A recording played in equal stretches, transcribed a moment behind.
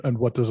And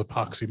what does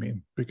epoxy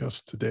mean?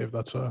 Because to Dave,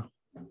 that's an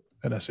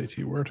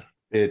SAT word.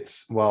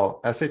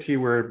 SAT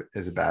word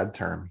is a bad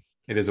term.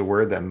 It is a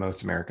word that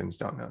most Americans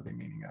don't know the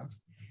meaning of.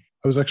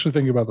 I was actually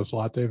thinking about this a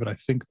lot, Dave, and I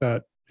think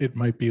that it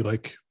might be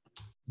like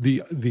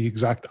the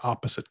exact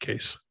opposite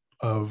case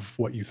of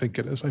what you think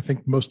it is. I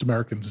think most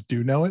Americans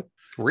do know it.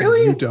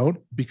 Really? You don't,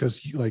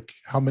 because like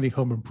how many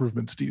home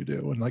improvements do you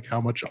do, and like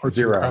how much arts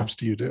and crafts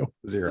do you do?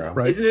 Zero.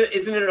 Right? Isn't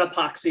it an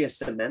epoxy a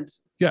cement?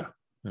 Yeah.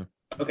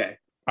 Okay.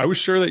 I was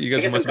sure that you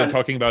guys must have been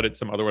talking about it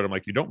some other word. I'm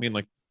like, you don't mean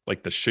like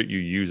the shit you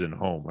use in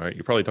home, right?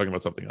 You're probably talking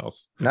about something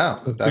else.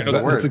 No, that's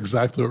the word. That's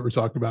exactly what we're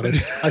talking about.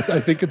 I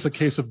think it's a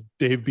case of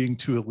Dave being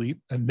too elite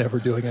and never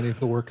doing any of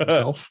the work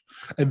himself,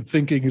 and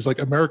thinking he's like,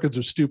 Americans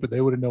are stupid.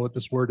 They wouldn't know what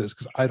this word is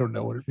because I don't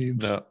know what it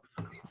means. No.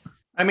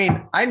 I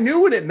mean, I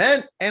knew what it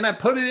meant, and I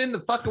put it in the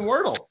fucking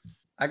Wordle.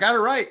 I got it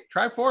right.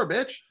 Try 4,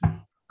 bitch.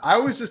 I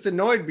was just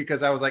annoyed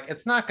because I was like,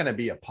 it's not going to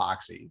be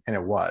epoxy, and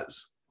it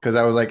was. Because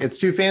I was like, it's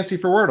too fancy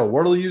for Wordle.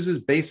 Wordle uses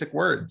basic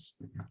words.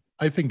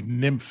 I think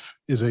nymph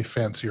is a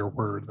fancier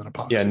word than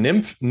epoxy. Yeah,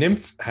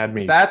 nymph had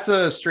me. That's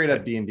a straight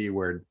up D&D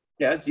word.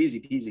 Yeah, it's easy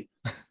peasy.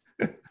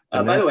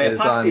 By the way,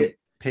 epoxy on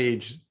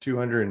page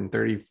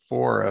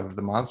 234 of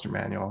the Monster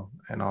Manual,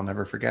 and I'll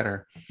never forget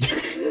her.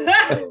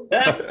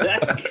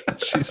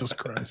 Jesus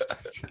Christ.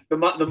 The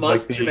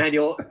Monster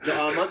Manual.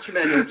 The Monster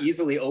Manual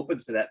easily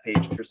opens to that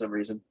page for some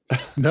reason.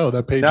 No,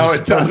 that page. No,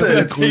 it doesn't.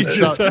 It's glued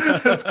shut.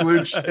 It's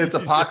glued. It's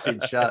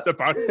epoxied shut. It's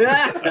epoxy.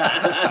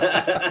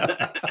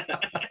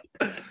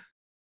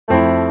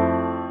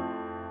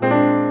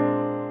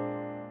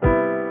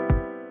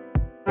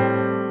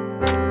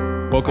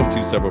 Welcome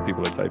to Several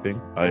People Are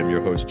Typing. I am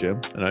your host,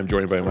 Jim, and I'm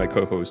joined by my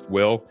co-host,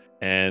 Will,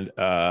 and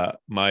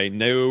my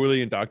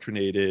newly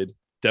indoctrinated,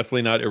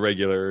 definitely not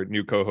irregular,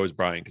 new co-host,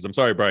 Brian. Because I'm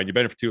sorry, Brian, you've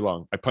been here for too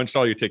long. I punched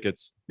all your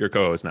tickets. You're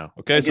co-host now.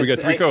 Okay, so we got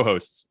 3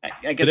 co-hosts.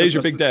 I guess today's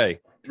your big day.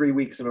 3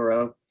 weeks in a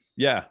row.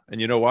 Yeah, and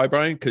you know why,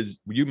 Brian? Because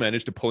you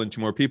managed to pull in 2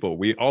 more people.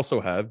 We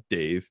also have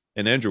Dave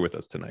and Andrew with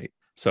us tonight.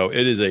 So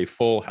it is a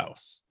full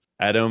house.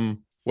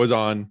 Adam was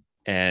on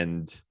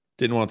and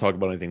didn't want to talk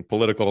about anything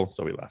political,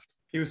 so he left.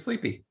 He was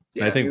sleepy.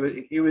 Yeah, I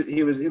think he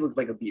looked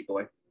like a beat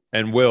boy.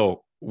 And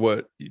Will,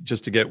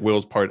 just to get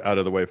Will's part out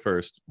of the way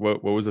first,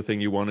 what was the thing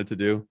you wanted to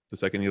do the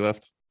second you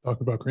left?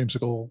 Talk about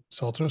creamsicle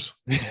seltzers.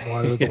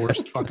 Why they're the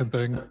worst fucking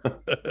thing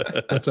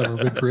that's ever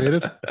been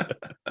created.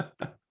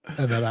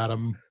 And then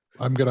Adam,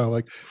 I'm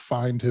gonna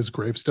find his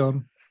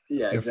gravestone.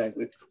 Yeah,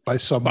 exactly. By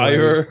some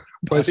way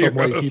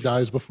he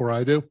dies before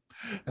I do,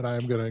 and I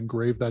am gonna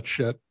engrave that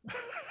shit.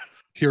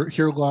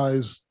 Here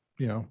lies,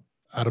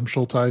 Adam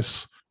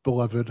Schulteis,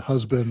 beloved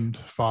husband,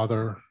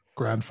 father,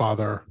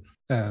 grandfather,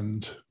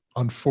 and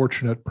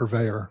unfortunate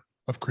purveyor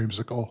of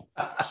creamsicle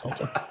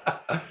seltzer.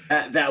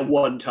 That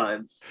one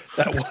time.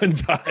 That one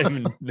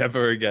time,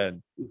 never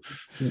again.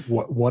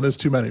 One is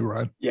too many,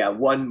 Ryan. Yeah,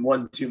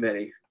 one too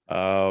many.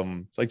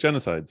 It's like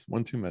genocides,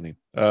 one too many.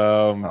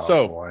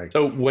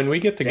 So when we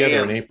get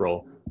together in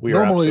April,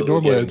 normally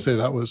I'd say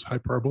that was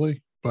hyperbole,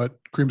 but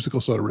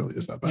creamsicle soda really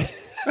is that bad.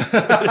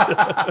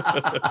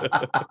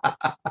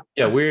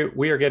 Yeah,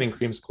 we are getting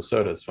creamsicle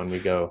sodas when we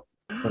go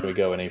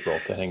in April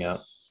to hang out.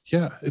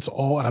 Yeah, it's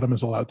all Adam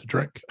is allowed to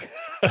drink.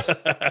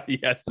 He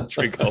has to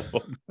drink all of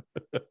them.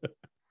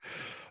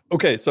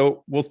 Okay,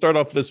 so we'll start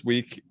off this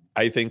week,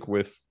 I think,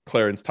 with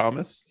Clarence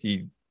Thomas.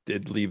 He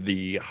did leave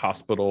the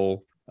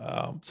hospital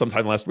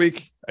sometime last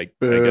week. I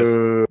guess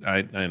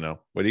I know.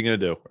 What are you gonna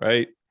do,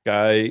 right?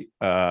 Guy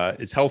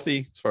is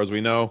healthy as far as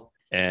we know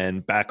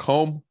and back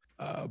home.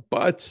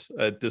 But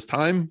at this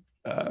time,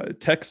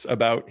 texts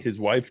about his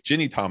wife,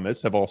 Ginny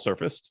Thomas, have all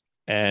surfaced.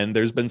 And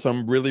there's been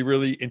some really,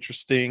 really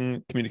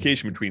interesting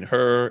communication between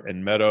her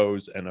and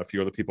Meadows and a few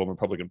other people in the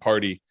Republican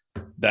Party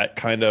that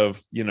kind of,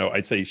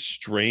 I'd say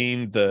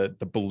strained the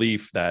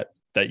belief that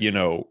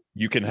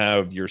you can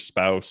have your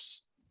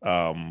spouse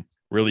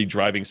really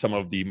driving some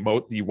of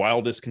the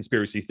wildest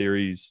conspiracy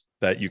theories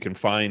that you can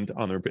find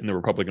in the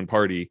Republican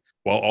Party,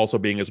 while also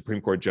being a Supreme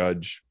Court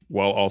judge,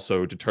 while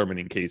also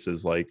determining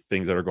cases like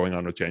things that are going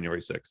on with January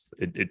 6th.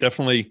 It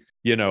definitely,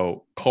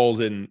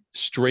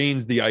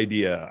 strains the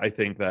idea, I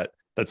think, that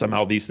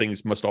somehow these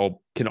things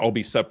can all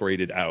be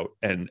separated out.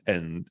 And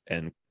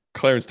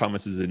Clarence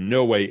Thomas is in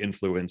no way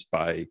influenced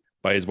by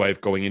his wife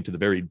going into the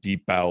very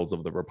deep bowels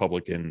of the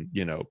Republican,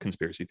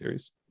 conspiracy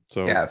theories.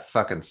 So yeah, it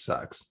fucking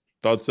sucks.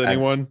 Thoughts,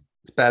 anyone?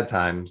 It's bad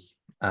times.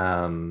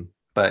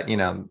 But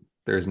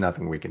there's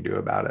nothing we can do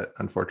about it,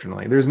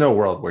 unfortunately. There's no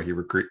world where he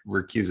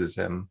recuses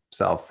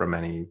himself from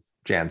any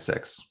Jan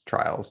 6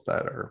 trials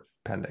that are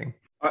pending.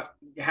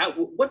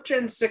 What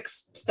Jan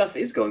 6 stuff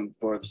is going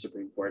for the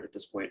Supreme Court at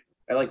this point?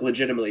 I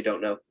legitimately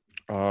don't know.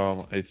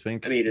 I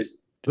think. I mean,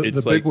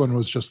 the big one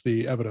was just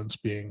the evidence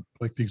being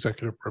the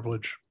executive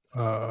privilege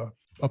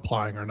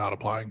applying or not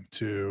applying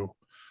to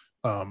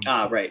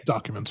right,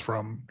 documents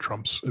from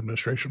Trump's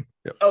administration.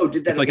 Yep. Oh,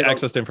 did that? It's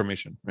access to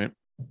information, right?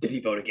 Did he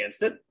vote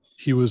against it?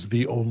 He was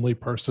the only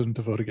person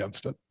to vote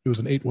against it. It was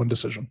an 8-1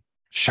 decision.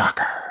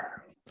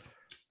 Shocker.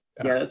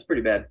 Yeah, that's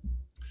pretty bad.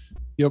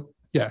 Yep.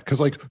 Yeah,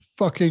 because like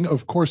fucking,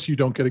 of course you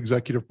don't get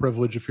executive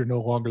privilege if you're no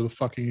longer the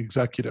fucking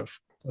executive.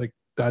 Like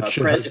that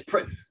shit.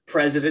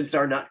 Presidents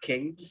are not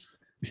kings.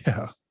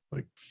 Yeah,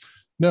 like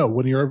no.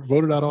 When you're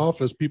voted out of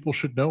office, people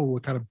should know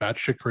what kind of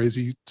batshit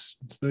crazy,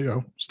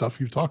 stuff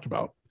you've talked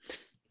about.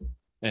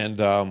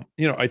 And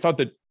I thought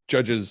that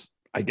judges,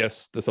 I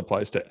guess this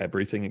applies to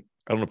everything.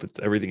 I don't know if it's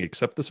everything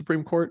except the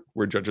Supreme Court,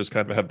 where judges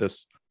kind of have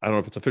this, I don't know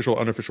if it's official,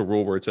 unofficial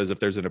rule where it says if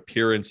there's an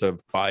appearance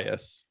of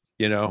bias,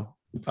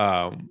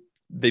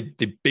 they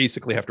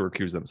basically have to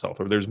recuse themselves,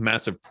 or there's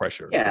massive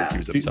pressure to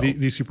recuse themselves.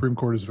 The Supreme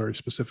Court is very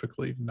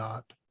specifically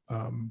not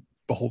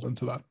beholden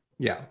to that.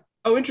 Yeah.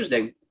 Oh,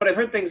 interesting. But I've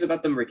heard things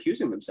about them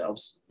recusing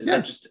themselves. Is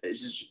that just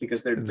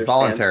because they're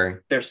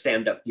voluntary? They're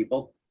stand-up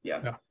people.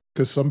 Yeah.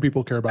 Because some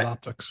people care about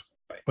optics,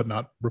 but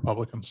not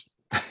Republicans.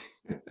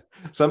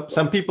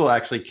 Some people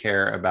actually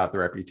care about the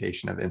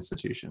reputation of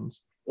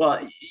institutions.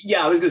 Well,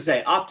 yeah, I was going to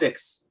say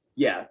optics.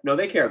 Yeah, no,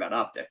 they care about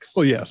optics.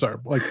 Oh yeah, sorry,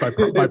 like by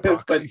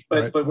proxy.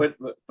 but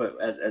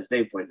as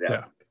Dave pointed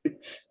out,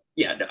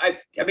 yeah, no,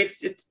 I mean,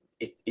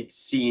 it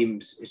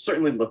seems, it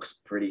certainly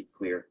looks pretty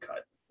clear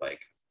cut.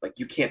 Like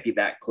you can't be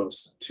that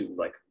close to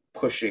like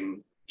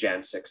pushing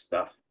Jan 6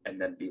 stuff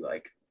and then be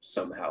like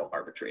somehow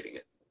arbitrating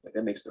it. Like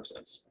that makes no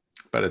sense.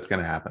 But it's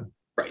going to happen.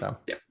 Right. So.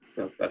 Yeah.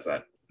 No, that's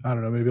that. I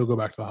don't know. Maybe I'll go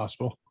back to the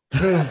hospital.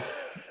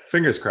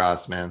 Fingers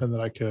crossed, man. And then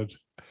I could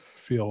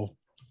feel.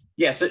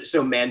 Yeah.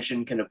 So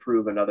Manchin can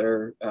approve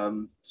another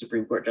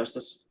Supreme Court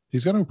justice.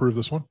 He's going to approve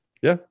this one.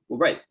 Yeah. Well,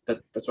 right.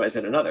 That's why I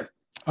said another.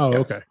 Oh,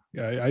 okay.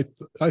 Yeah.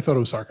 I thought it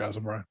was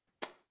sarcasm, Brian.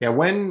 Yeah.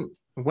 When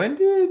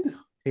did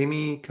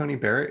Amy Coney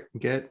Barrett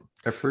get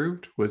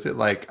approved? Was it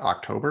like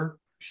October?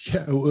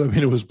 Yeah. I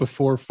mean, it was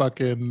before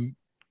fucking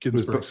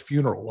Ginsburg's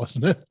funeral,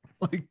 wasn't it?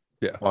 Like,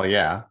 yeah. Well,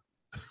 yeah.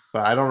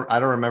 But I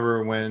don't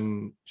remember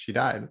when she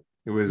died.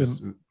 It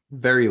was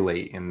very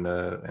late in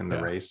the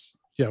race.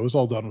 Yeah, it was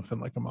all done within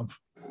like a month.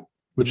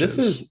 But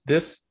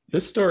this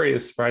story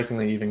is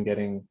surprisingly even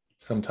getting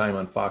some time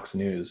on Fox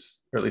News,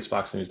 or at least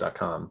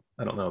foxnews.com.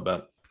 I don't know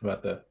about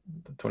the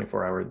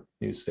 24-hour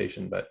news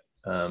station, but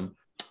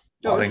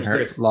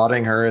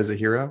lauding her as a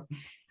hero.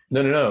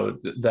 No.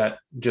 That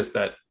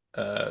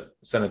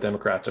Senate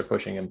Democrats are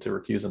pushing him to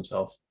recuse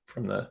himself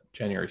from the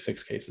January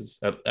 6 cases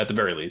at the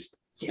very least.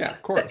 Yeah,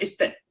 of course.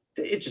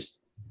 It just,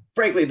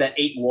 frankly, that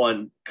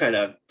 8-1 kind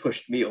of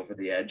pushed me over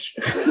the edge.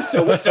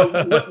 so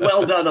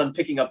well done on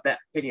picking out that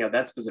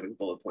specific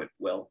bullet point,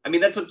 Will. I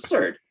mean, that's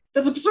absurd.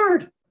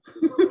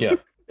 Yeah.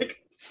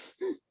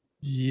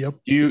 Yep.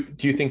 Do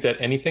you think that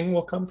anything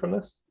will come from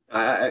this?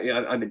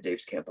 I'm in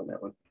Dave's camp on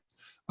that one.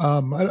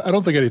 I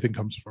don't think anything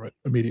comes from it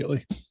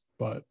immediately,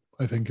 but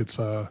I think it's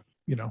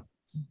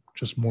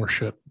just more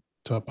shit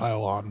to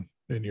pile on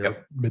in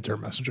your midterm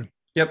messaging.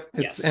 Yep.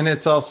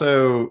 It's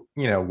also,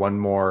 one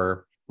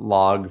more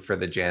log for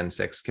the Jan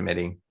 6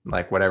 committee,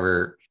 like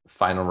whatever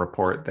final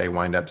report they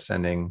wind up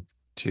sending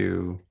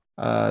to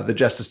the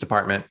Justice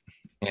Department.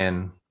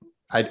 And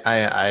I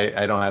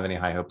don't have any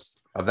high hopes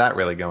of that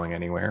really going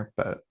anywhere.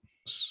 But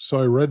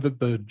so I read that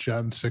the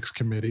Jan 6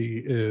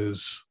 committee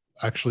is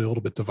actually a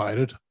little bit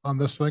divided on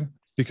this thing,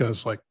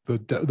 because like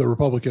the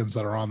Republicans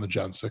that are on the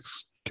Jan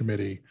 6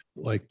 committee,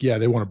 like, yeah,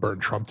 they want to burn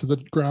Trump to the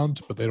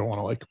ground, but they don't want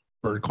to like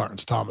burn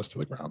Clarence Thomas to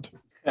the ground.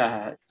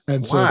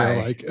 And so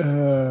they're like,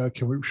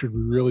 should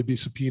we really be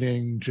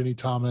subpoenaing Ginny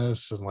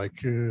Thomas? And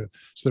like,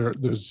 so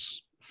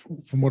there's,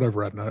 from what I've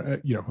read,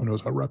 and who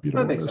knows how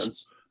reputable it is.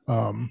 Sense.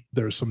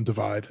 There's some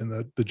divide in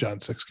the Jan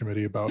 6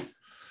 committee about,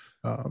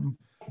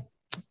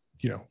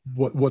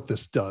 what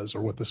this does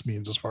or what this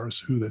means as far as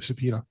who they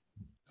subpoena.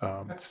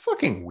 That's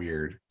fucking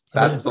weird.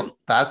 That's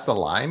the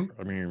line.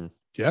 I mean,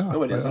 yeah,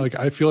 no,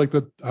 I feel like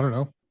that. I don't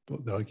know.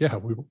 They're like, yeah,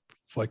 we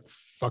like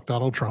fuck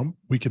Donald Trump.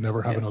 We can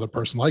never have another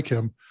person like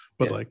him.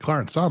 But like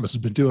Clarence Thomas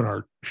has been doing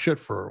our shit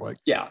for like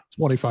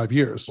 25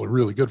 years. So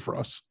really good for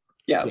us.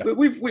 Yeah.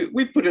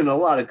 We've put in a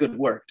lot of good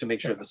work to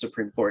make sure the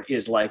Supreme Court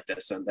is like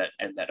this, and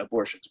that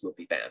abortions will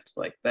be banned.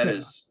 Like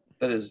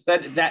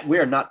that we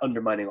are not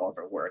undermining all of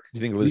our work. Do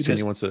you think Liz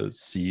Cheney wants to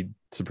cede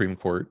Supreme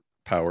Court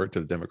power to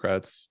the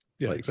Democrats?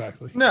 Yeah,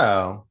 exactly.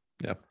 No.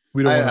 Yeah.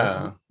 We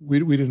don't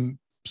we didn't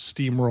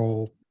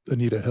steamroll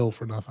Anita Hill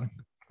for nothing.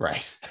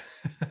 Right.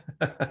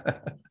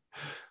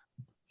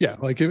 Yeah,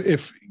 like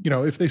if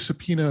they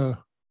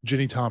subpoena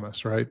Ginny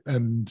Thomas, right,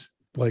 and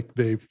like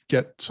they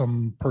get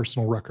some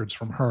personal records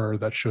from her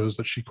that shows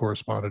that she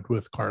corresponded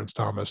with Clarence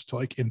Thomas to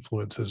like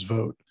influence his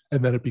vote,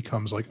 and then it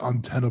becomes like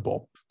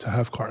untenable to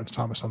have Clarence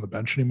Thomas on the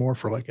bench anymore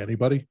for like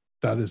anybody.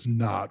 That is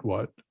not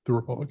what the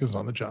Republicans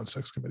on the Jan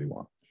 6 committee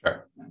want.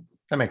 Sure,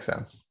 that makes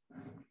sense.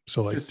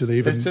 So like, it's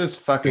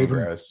just fucking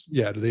gross.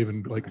 Yeah, do they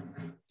even like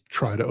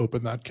try to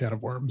open that can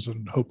of worms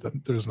and hope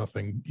that there's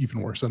nothing even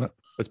worse in it?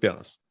 Let's be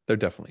honest, there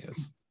definitely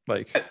is.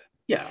 Like,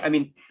 yeah, I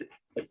mean,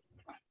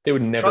 they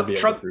would never be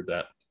able to prove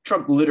that.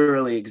 Trump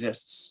literally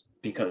exists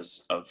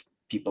because of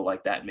people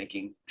like that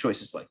making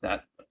choices like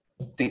that,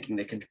 thinking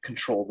they can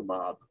control the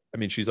mob. I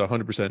mean, she's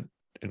 100%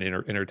 in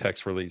her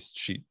text release.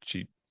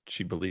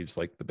 She believes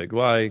like the big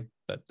lie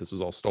that this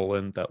was all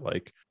stolen, that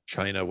like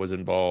China was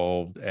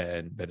involved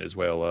and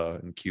Venezuela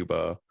and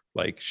Cuba.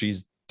 Like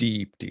she's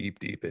deep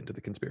into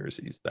the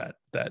conspiracies that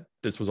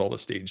this was all a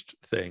staged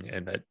thing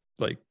and that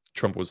like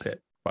Trump was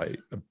hit by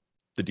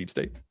the deep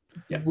state.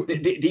 Yeah,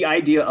 the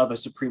idea of a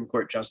Supreme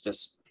Court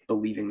justice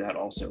believing that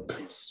also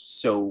is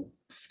so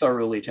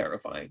thoroughly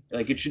terrifying.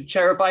 Like it should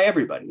terrify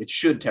everybody. It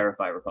should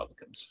terrify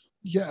Republicans.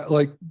 Yeah,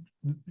 like,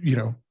 you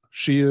know,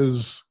 she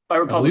is by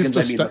Republicans.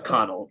 I mean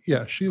McConnell.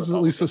 Yeah, she's at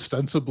least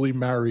ostensibly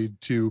married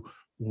to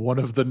one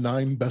of the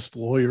 9 best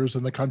lawyers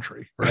in the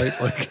country, right?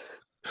 Like,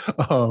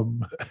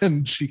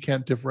 and she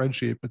can't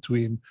differentiate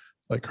between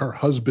like her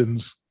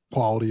husband's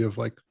quality of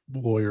like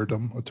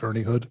lawyerdom,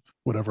 attorneyhood,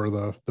 whatever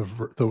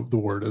the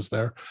word is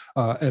there,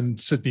 and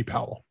Sidney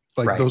Powell.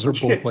 Like right. Those are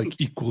both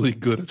like equally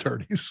good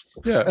attorneys.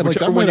 Yeah, and like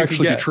that might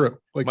actually be true.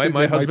 Like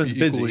my husband's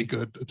busy.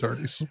 Good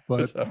attorneys,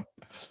 but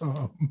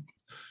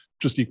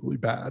just equally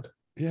bad.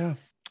 Yeah.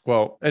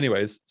 Well,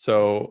 anyways,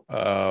 so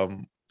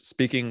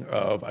speaking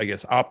of, I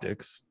guess,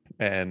 optics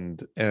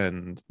and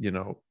you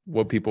know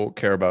what people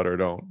care about or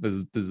don't. This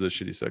is a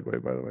shitty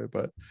segue, by the way,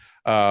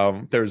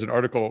 but there's an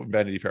article in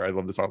Vanity Fair. I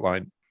love this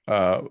online.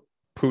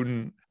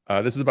 Putin.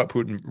 This is about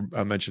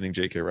Putin mentioning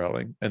J.K.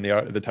 Rowling, and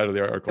the title of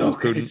the article is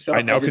Putin. So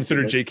I now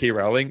consider J.K.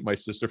 Rowling my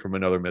sister from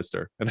another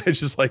mister, and I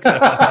just like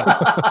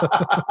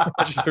that.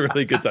 It's just a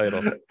really good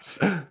title.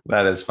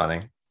 That is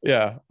funny.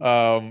 Yeah,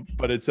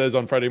 but it says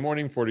on Friday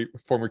morning,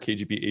 former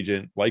KGB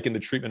agent likened the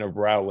treatment of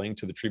Rowling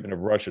to the treatment of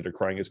Russia,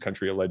 decrying his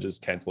country alleges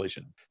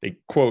cancellation.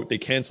 They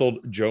canceled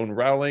Joan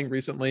Rowling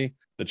recently,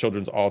 the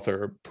children's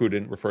author.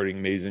 Putin referring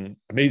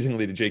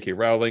amazingly to J.K.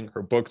 Rowling.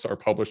 Her books are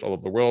published all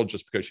over the world.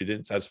 Just because she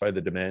didn't satisfy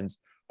the demands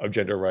of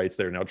gender rights,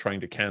 they're now trying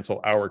to cancel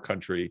our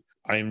country.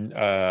 I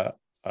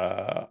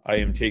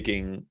am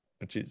taking.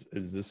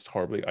 Is this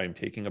horribly? I am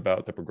taking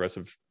about the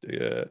progressive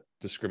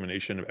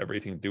discrimination of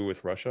everything to do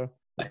with Russia.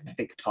 I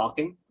think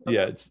talking.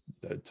 Yeah, it's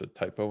a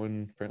typo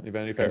in apparently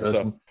Vanity Fair.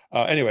 So,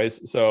 anyways,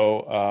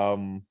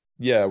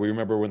 yeah, we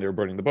remember when they were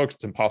burning the books.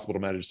 It's impossible to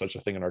manage such a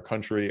thing in our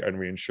country, and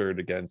we insured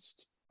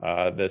against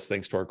this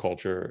thanks to our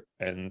culture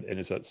and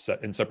is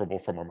inseparable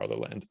from our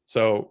motherland.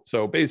 So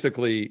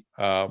basically,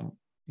 yeah,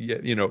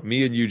 you know,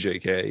 me and you,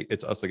 JK,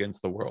 it's us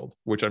against the world.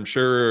 Which I'm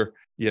sure,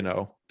 you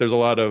know, there's a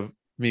lot of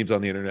memes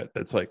on the internet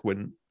that's like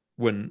when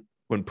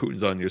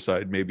Putin's on your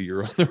side, maybe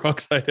you're on the wrong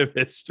side of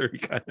history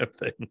kind of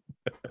thing.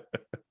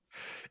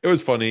 It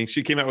was funny.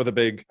 She came out with a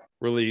big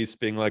release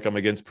being like, I'm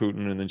against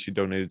Putin, and then she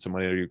donated some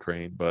money to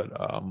Ukraine, but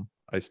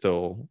I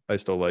still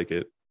like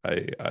it.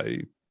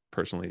 I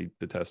personally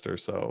detest her.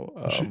 So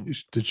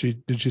did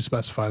she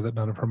specify that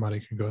none of her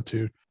money can go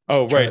to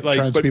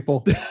trans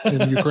people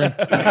in Ukraine?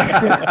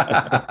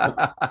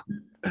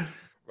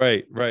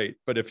 Right.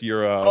 But if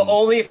you're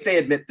only if they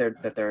admit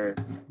that they're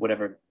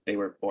whatever they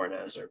were born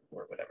as or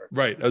whatever.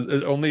 Right.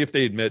 Only if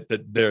they admit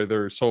that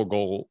their sole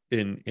goal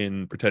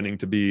in pretending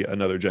to be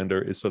another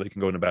gender is so they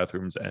can go into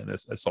bathrooms and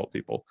assault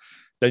people.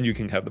 Then you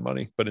can have the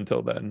money. But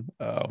until then,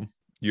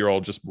 you're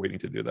all just waiting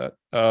to do that.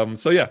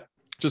 So yeah,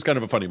 just kind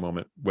of a funny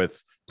moment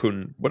with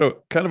Putin. What a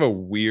kind of a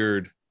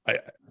weird,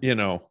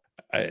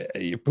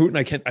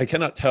 Putin. I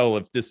cannot tell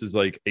if this is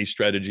like a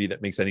strategy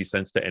that makes any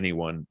sense to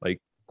anyone. Like,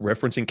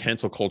 referencing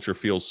cancel culture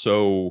feels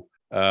so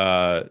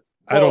I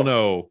don't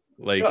know,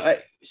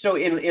 like so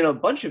in a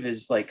bunch of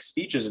his like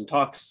speeches and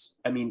talks,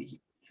 I mean,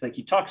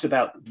 he talks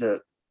about the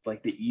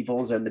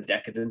evils and the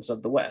decadence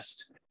of the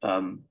West,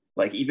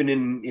 like even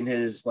in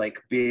his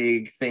like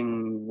big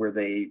thing where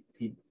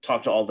he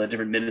talked to all the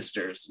different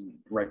ministers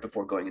right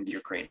before going into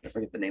Ukraine. I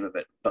forget the name of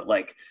it, but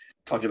like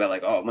talked about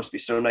like, oh, it must be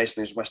so nice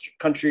in these Western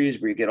countries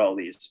where you get all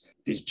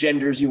these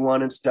genders you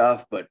want and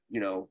stuff, but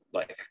you know,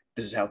 like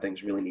this is how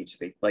things really need to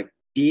be. Like,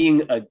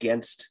 being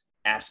against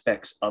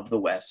aspects of the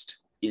West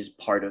is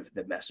part of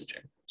the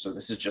messaging. So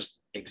this is just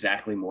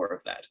exactly more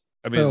of that.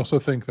 I mean, I also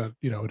think that,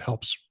 you know, it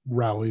helps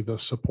rally the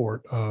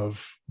support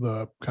of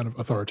the kind of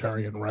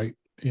authoritarian right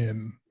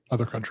in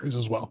other countries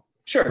as well.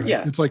 Sure. I mean,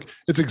 yeah.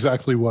 It's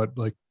exactly what,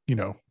 like, you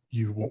know,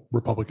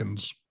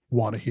 Republicans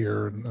want to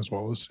hear, and as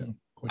well as, you know,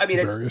 like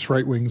various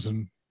right wings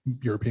in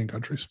European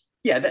countries.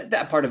 Yeah,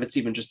 that part of it's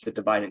even just the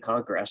divide and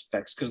conquer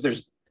aspects,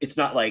 because it's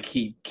not like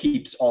he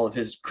keeps all of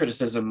his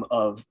criticism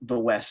of the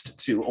West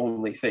to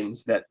only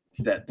things that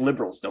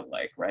liberals don't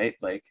like, right?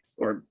 Like,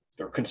 or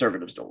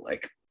conservatives don't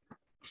like.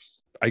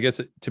 I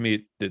guess to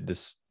me,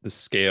 the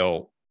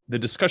scale, the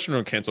discussion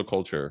on cancel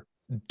culture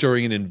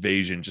during an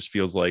invasion just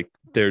feels like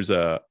there's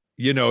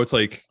it's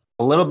like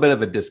a little bit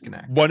of a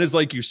disconnect. One is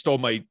like, you stole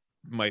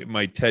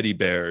my teddy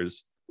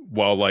bears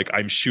while like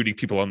I'm shooting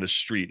people on the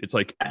street. It's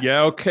like,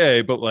 yeah,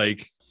 okay, but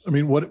like, I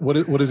mean,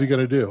 what is he going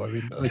to do? I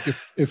mean, like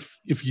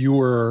if you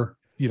were,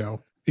 you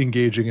know,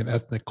 engaging in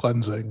ethnic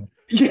cleansing,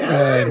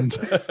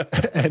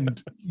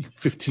 and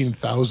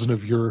 15,000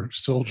 of your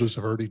soldiers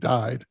have already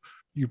died,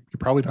 you're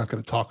probably not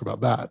going to talk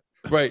about that.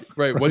 Right.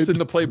 What's in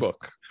the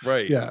playbook?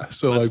 Right. Yeah.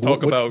 So let's like,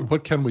 talk about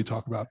what can we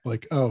talk about?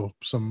 Like, oh,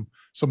 some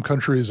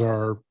countries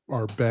are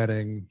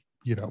banning,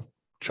 you know,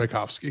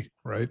 Tchaikovsky,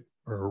 right,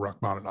 or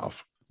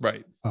Rachmaninoff,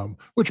 right?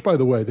 Which, by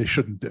the way, they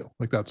shouldn't do.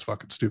 Like, that's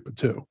fucking stupid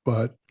too.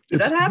 But Is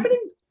that happening?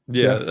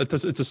 Yeah, it's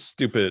a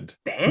stupid.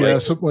 Ban? Yeah,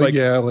 so Like-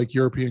 like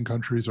European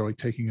countries are like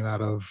taking it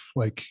out of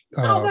like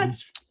Oh,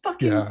 that's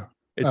fucking. yeah,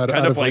 It's out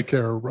kind of of like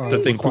their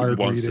the thing required Putin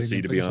wants to reading see,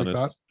 and to be things like that.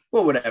 honest.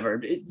 Well,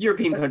 whatever.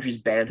 European countries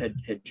ban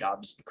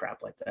hijabs and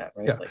crap like that,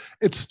 right? Yeah. Like,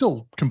 It's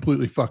still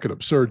completely fucking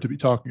absurd to be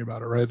talking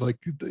about it, right? Like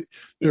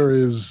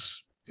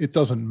it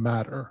doesn't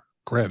matter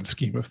grand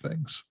scheme of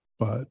things,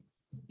 but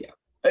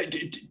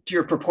to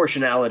your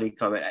proportionality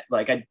comment,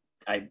 like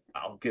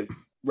I'll give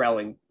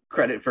Rowling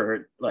credit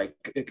for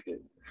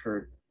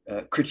her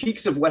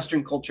critiques of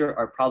Western culture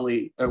are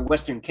probably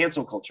Western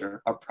cancel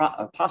culture are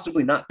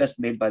possibly not best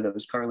made by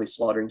those currently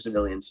slaughtering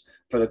civilians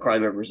for the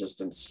crime of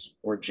resistance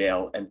or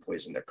jail and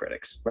poison their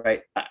critics.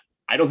 Right?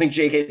 I don't think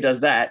JK does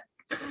that.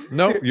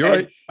 No, you're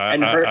right.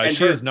 and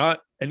She is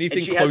not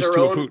anything she has close her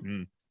to own- a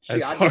Putin. She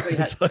As far obviously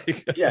as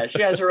like, yeah,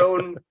 she has her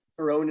own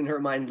in her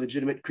mind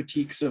legitimate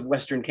critiques of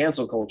Western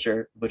cancel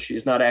culture, but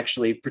she's not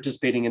actually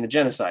participating in a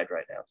genocide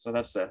right now. So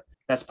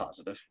that's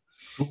positive.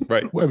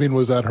 right, I mean,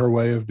 was that her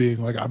way of being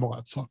like, I'm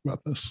allowed to talk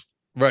about this?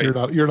 right.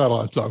 You're not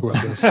allowed to talk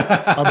about this.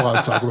 I'm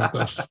allowed to talk about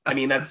this. I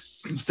mean, that's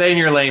Stay in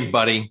your lane,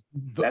 buddy.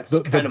 That's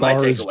kind of my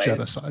bar is takeaway.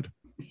 genocide.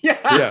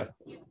 yeah. Yeah,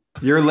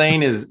 Your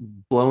lane is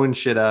blowing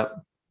shit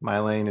up. My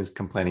lane is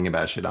complaining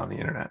about shit on the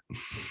internet.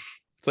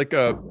 it's like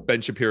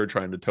Ben Shapiro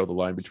trying to toe the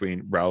line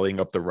between rallying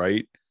up the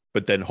right,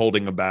 but then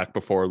holding him back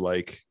before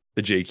like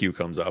the JQ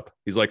comes up.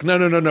 He's like,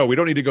 no, we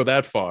don't need to go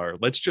that far.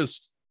 Let's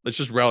just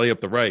rally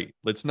up the right.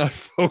 Let's not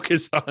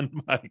focus on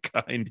my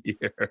kind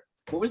here.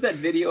 What was that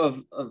video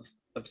of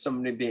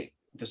somebody being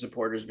the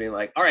supporters being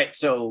like, all right,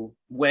 so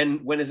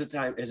when is it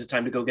time? Is it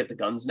time to go get the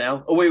guns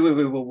now? Oh, wait,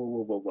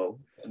 whoa.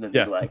 And then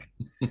Yeah. they're like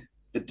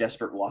the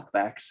desperate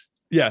walkbacks.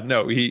 Yeah,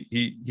 no,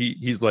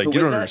 he's like, Who you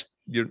was don't that?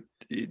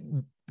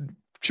 understand.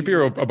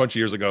 Shapiro a bunch of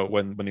years ago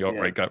when the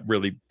alt-right got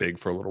really big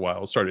for a little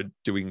while started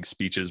doing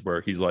speeches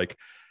where he's like,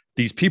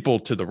 these people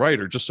to the right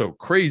are just so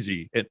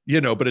crazy, and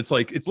but it's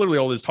like it's literally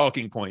all his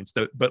talking points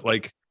but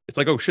like it's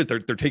like, oh shit, they're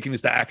taking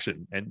this to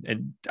action,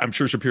 and I'm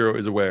sure Shapiro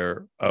is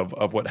aware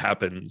of what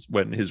happens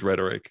when his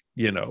rhetoric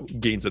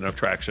gains enough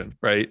traction,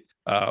 right?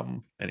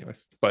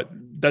 Anyways, but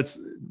that's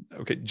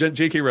okay.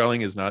 JK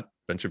Rowling is not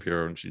Ben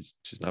Shapiro, and she's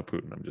not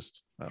Putin. I'm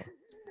just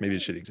maybe a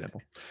shitty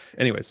example.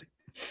 Anyways,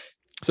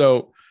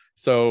 so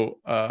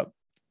I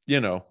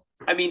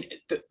mean,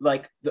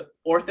 the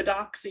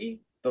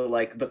orthodoxy,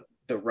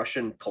 the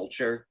Russian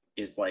culture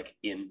is like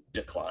in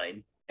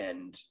decline,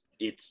 and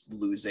it's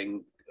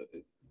losing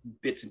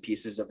bits and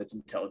pieces of its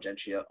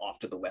intelligentsia off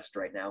to the West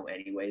right now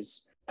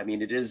anyways. I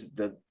mean, it is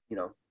he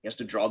has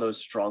to draw those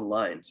strong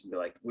lines and be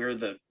like, we're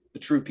the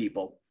true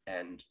people,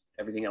 and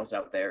everything else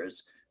out there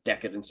is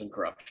decadence and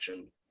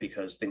corruption,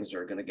 because things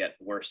are going to get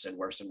worse and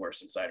worse and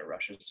worse inside of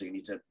Russia. So you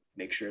need to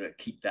make sure to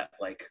keep that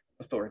like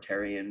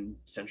authoritarian,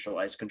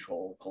 centralized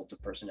control, cult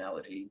of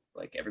personality,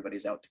 like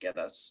everybody's out to get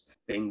us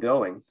thing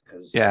going.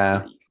 Because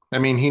Yeah. I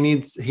mean, he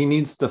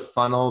needs to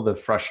funnel the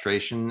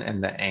frustration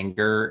and the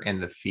anger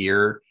and the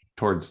fear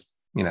towards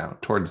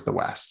the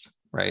West,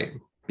 right?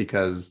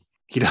 Because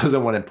he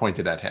doesn't want it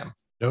pointed at him.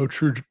 No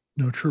true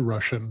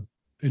Russian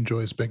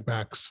enjoys Big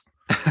Macs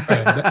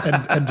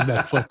and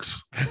Netflix.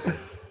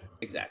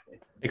 Exactly.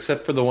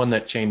 Except for the one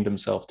that chained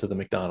himself to the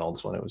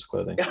McDonald's when it was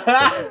clothing.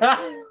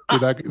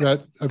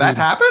 That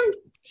Happened?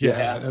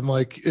 Yes, Yeah. and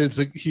like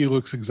he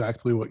looks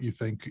exactly what you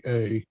think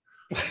a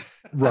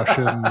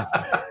Russian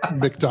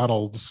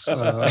McDonald's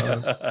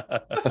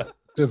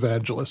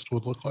evangelist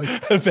would look like.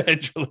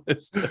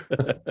 Evangelist.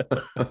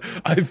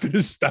 I've been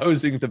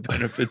espousing the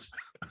benefits.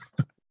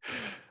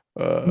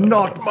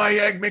 Not my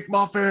egg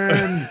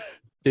McMuffin.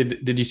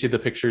 Did you see the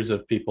pictures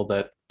of people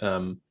that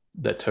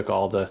took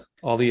all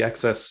the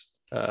excess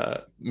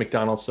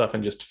McDonald's stuff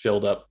and just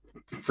filled up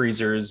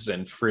freezers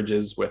and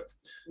fridges with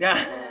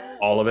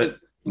all of it?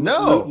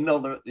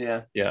 No.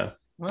 Yeah. Yeah.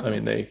 Well, I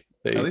mean, they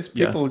at least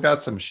people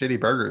got some shitty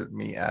burger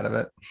meat out of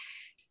it.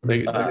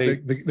 They have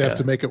yeah.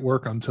 to make it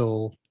work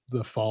until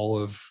the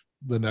fall of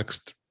the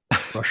next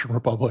Russian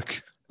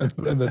Republic, and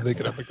then they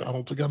can have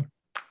McDonald's again.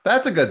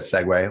 That's a good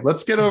segue.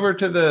 Let's get over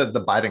to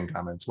the Biden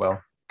comments.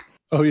 Well,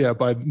 Oh yeah,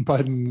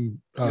 Biden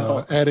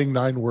adding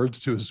 9 words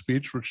to his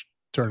speech, which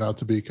turned out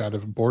to be kind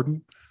of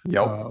important.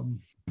 yep.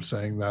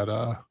 Saying that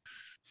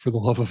for the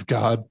love of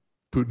God,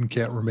 Putin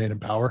can't remain in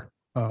power.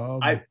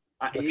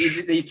 Is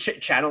he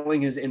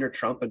channeling his inner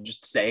Trump and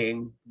just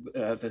saying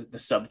the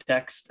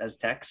subtext as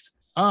text?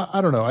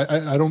 I don't know.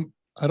 I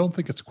don't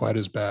think it's quite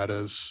as bad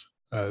as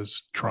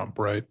Trump,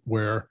 right?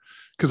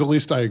 Because at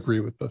least I agree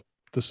with the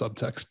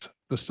subtext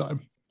this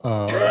time.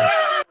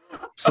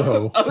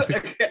 So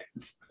Okay.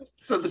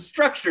 So the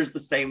structure is the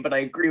same, but I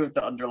agree with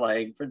the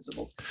underlying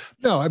principle.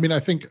 no, I mean I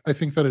think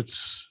that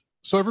it's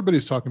so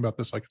everybody's talking about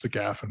this like it's a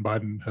gaffe, and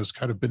Biden has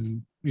kind of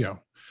been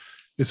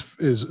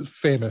is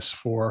famous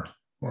for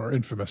or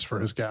infamous for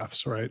his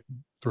gaffes, right,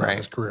 throughout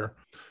his career.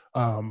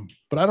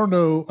 But I don't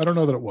know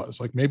that it was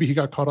like maybe he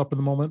got caught up in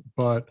the moment,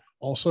 but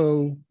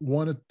also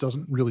one, it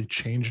doesn't really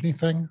change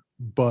anything,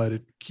 but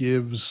it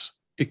gives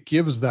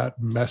that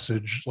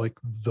message like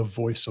the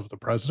voice of the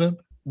president,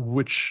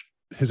 which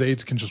his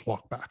aides can just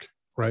walk back,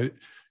 right?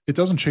 It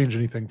doesn't change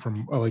anything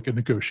from like a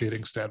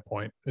negotiating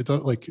standpoint. It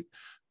does, like,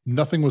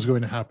 nothing was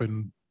going to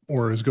happen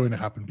or is going to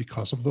happen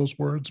because of those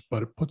words,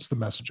 but it puts the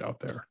message out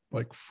there,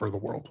 like, for the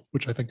world,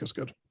 which I think is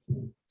good.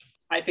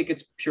 I think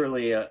it's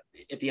purely at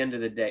the end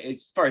of the day,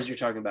 as far as you're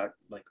talking about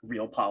like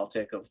real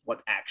politic of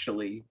what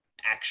actually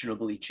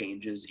actionably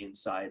changes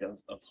inside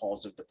of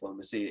halls of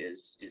diplomacy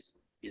is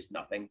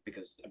nothing,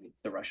 because I mean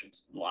the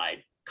Russians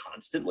lied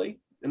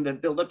constantly in the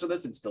build up to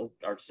this and still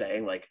are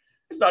saying like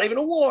it's not even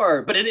a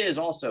war, but it is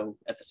also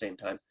at the same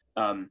time.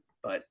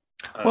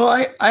 Well,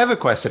 I have a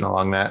question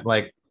along that.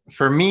 Like,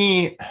 for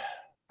me,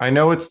 I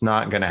know it's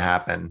not going to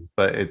happen,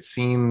 but it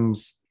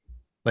seems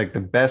like the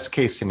best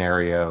case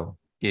scenario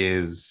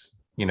is,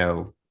 you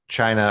know,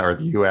 China or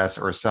the US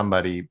or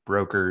somebody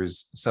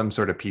brokers some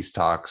sort of peace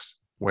talks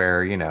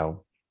where, you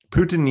know,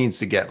 Putin needs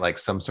to get like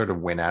some sort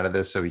of win out of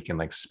this so he can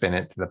like spin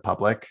it to the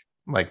public,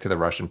 like to the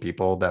Russian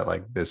people, that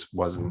like this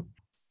wasn't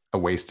a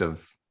waste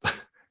of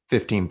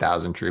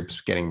 15,000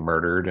 troops getting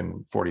murdered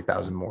and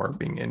 40,000 more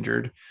being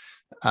injured.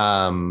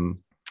 And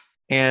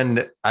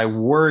I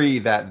worry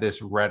that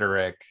this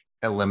rhetoric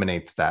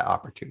eliminates that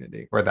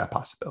opportunity or that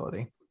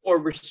possibility. Or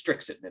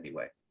restricts it in any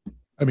way.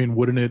 I mean,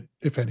 wouldn't it,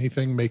 if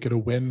anything, make it a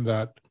win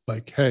that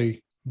like,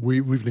 hey,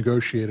 we've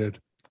negotiated,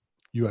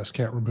 US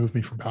can't remove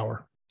me from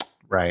power.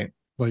 Right.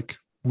 Like,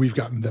 we've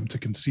gotten them to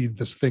concede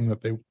this thing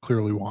that they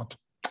clearly want.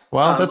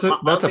 Well, that's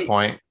a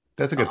point.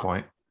 That's a good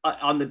point.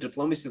 On the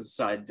diplomacy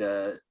side,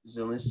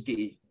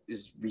 Zelensky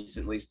is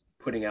recently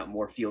putting out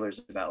more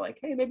feelers about like,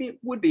 hey, maybe it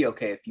would be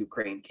okay if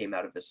Ukraine came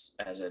out of this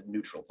as a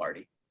neutral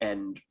party.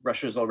 And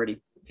Russia's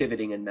already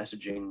pivoting and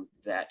messaging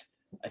that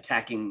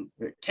taking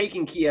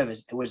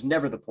Kiev was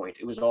never the point.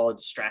 It was all a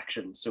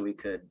distraction so we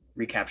could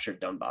recapture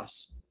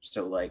Donbass.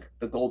 So like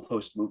the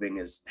goalpost moving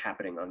is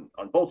happening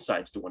on both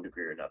sides to one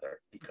degree or another,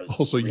 because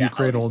also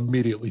Ukraine will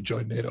immediately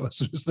join NATO as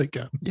soon as they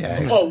can. Yeah.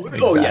 Exactly.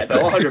 Oh yeah, no,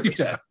 100%.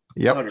 Yeah.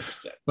 Yep.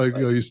 100%. Like,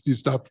 you know,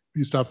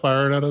 you stop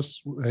firing at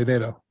us. Hey,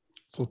 NATO.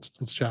 So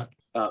let's chat.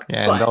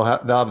 And they'll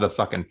have the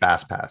fucking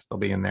fast pass. They'll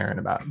be in there in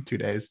about 2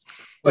 days.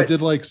 I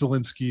did like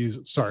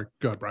Zelensky's. Sorry,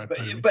 go ahead,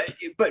 Brian.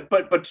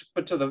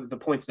 But to the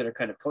points that are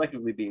kind of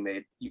collectively being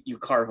made, you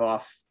carve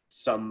off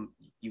some,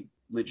 you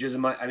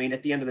legitimize. I mean,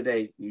 at the end of the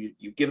day,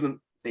 you give them,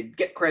 they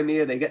get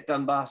Crimea, they get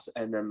Donbass,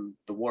 and then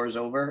the war is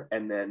over,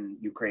 and then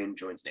Ukraine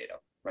joins NATO.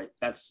 Right?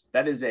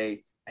 That is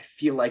I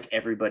feel like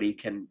everybody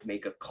can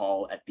make a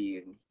call at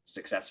being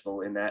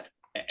successful in that.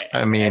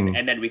 I mean,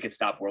 and then we could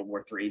stop World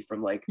War III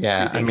from like.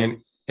 Yeah, I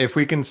mean, if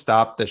we can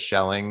stop the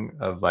shelling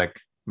of like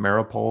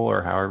Mariupol,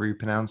 or however you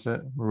pronounce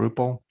it,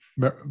 Mariupol.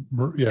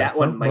 That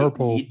one might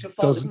need to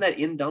fall. Isn't that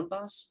in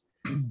Donbass?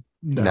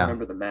 No. I don't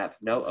remember the map.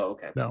 No. Oh,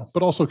 okay. No,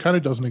 but also kind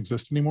of doesn't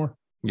exist anymore.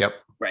 Yep.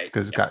 Right.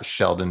 Because it got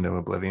shelled into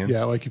oblivion.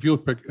 Yeah, like if you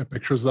look at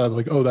pictures of that,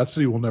 like, oh, that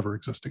city will never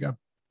exist again.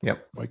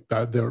 Yep. Like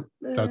that.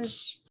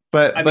 That's.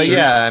 But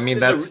yeah, I mean,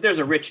 there's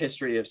a rich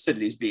history of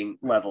cities being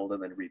leveled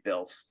and then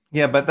rebuilt.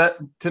 Yeah, but that,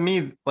 to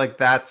me, like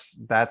that's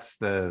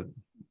the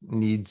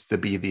needs to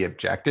be the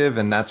objective,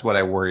 and that's what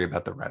I worry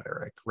about the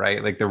rhetoric,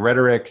 right? Like the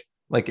rhetoric,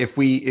 like if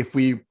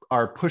we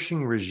are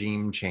pushing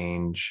regime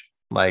change,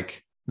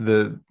 like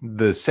the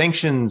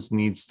sanctions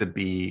needs to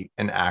be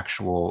an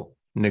actual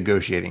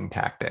negotiating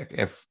tactic.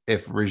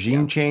 If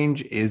regime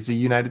change is the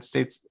United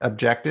States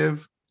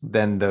objective,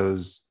 then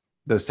those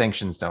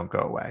sanctions don't go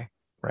away,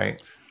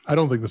 right? I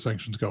don't think the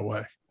sanctions go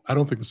away. I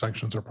don't think the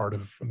sanctions are part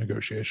of a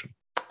negotiation.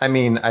 I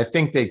mean, I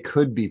think they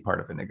could be part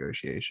of a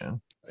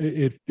negotiation.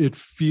 It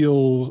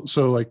feels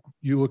so. Like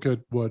you look at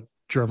what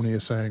Germany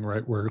is saying,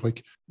 right? Where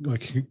like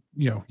you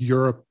know,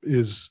 Europe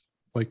is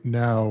like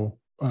now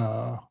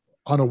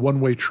on a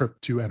one-way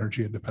trip to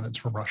energy independence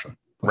from Russia.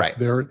 Like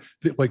right.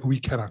 Like we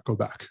cannot go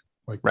back.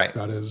 Like right.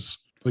 That is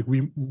like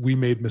we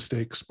made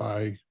mistakes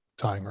by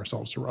tying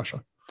ourselves to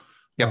Russia.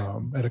 Yep.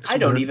 I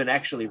don't even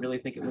actually really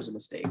think it was a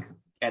mistake,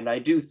 and I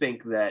do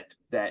think that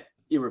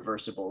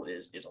irreversible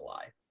is a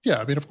lie. Yeah,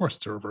 I mean, of course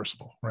it's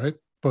irreversible, right?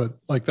 But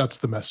like that's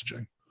the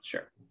messaging.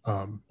 Sure.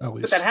 At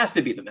least. But that has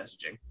to be the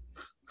messaging.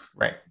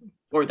 Right.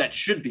 Or that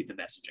should be the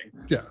messaging.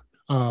 Yeah.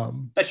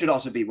 That should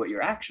also be what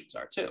your actions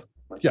are too.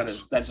 Like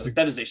yes.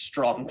 That is a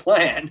strong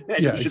plan.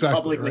 And yeah, you should exactly,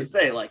 publicly right?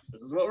 say, like,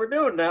 this is what we're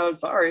doing now. I'm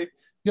sorry.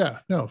 Yeah,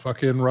 no,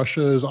 fucking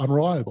Russia is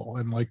unreliable.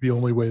 And like the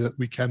only way that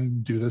we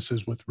can do this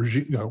is with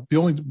regime, you know, the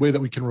only way that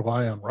we can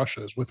rely on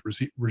Russia is with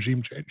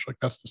regime change. Like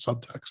that's the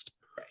subtext.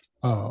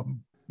 Right.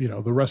 You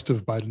know, the rest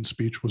of Biden's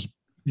speech was,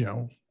 you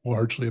know,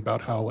 largely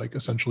about how like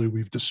essentially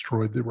we've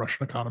destroyed the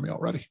Russian economy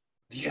already.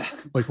 Yeah.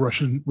 Like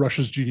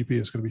Russia's GDP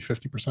is going to be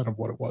 50% of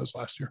what it was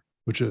last year,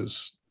 which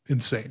is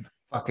insane.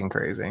 Fucking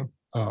crazy.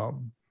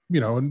 You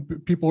know,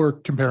 and people are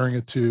comparing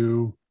it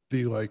to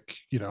the like,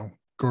 you know,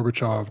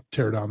 Gorbachev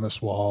tear down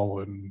this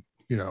wall and,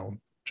 you know,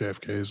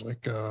 JFK's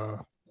like,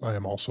 I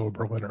am also a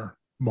Berliner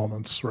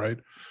moments, right?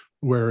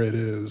 Where it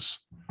is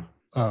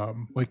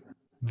like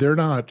they're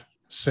not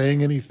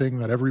saying anything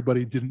that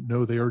everybody didn't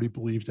know they already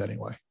believed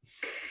anyway,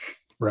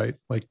 right?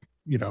 Like,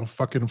 you know,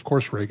 fucking, of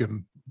course,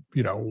 Reagan,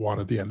 you know,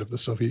 wanted the end of the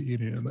Soviet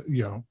Union,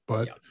 you know,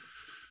 but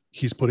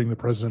he's putting the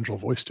presidential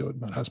voice to it,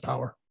 and that has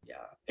power.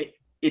 Yeah,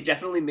 it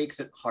definitely makes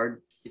it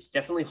hard. It's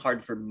definitely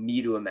hard for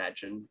me to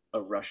imagine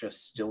a Russia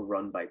still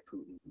run by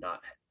Putin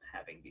not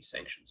having these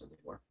sanctions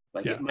anymore.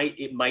 Like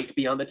it might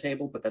be on the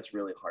table, but that's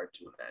really hard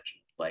to imagine.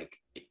 Like,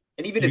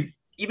 and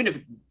even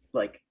if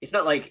like, it's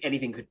not like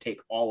anything could take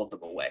all of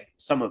them away.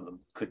 Some of them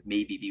could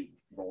maybe be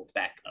rolled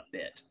back a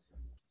bit.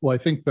 Well, I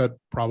think that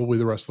probably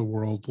the rest of the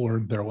world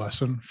learned their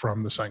lesson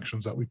from the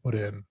sanctions that we put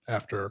in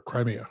after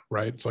Crimea,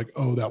 right? It's like,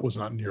 oh, that was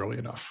not nearly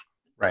enough.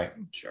 Right.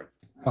 Sure.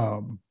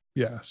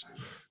 Yes.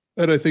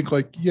 And I think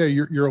like, yeah,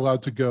 you're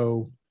allowed to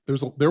go.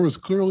 There was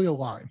clearly a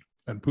line,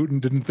 and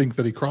Putin didn't think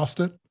that he crossed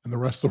it, and the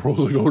rest of the world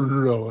was like, oh,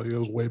 no, it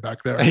was way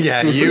back there.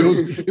 Yeah,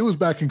 it was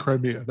back in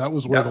Crimea. That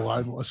was where the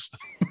line was.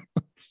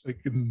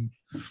 Like,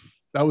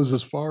 that was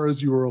as far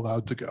as you were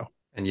allowed to go.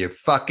 And you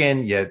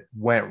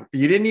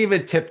didn't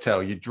even tiptoe.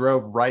 You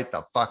drove right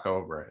the fuck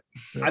over it.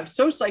 Yeah. I'm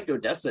so psyched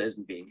Odessa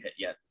isn't being hit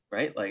yet,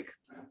 right? Like,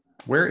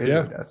 where is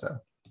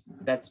Odessa?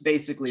 That's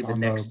basically the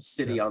next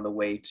city yeah. on the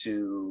way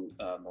to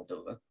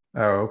Moldova.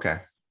 Oh, okay.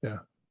 Yeah.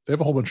 They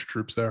have a whole bunch of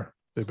troops there.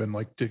 They've been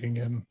like digging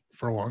in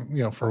for a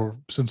long,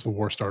 since the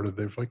war started,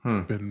 they've like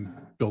been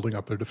building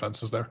up their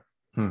defenses there.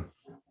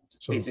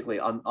 So basically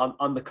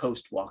on the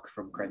coast walk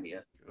from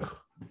Crimea.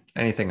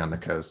 Anything on the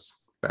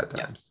coast, bad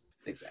times.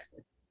 Yeah,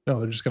 exactly. No,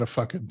 they're just gonna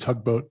fucking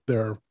tugboat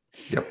their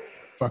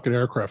fucking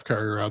aircraft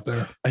carrier out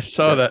there. I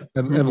saw that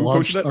and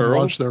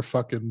launch their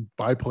fucking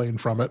biplane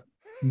from it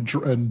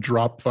and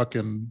drop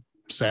fucking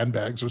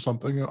sandbags or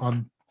something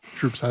on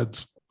troops'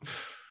 heads.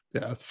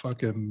 Yeah,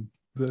 fucking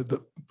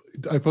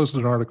I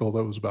posted an article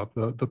that was about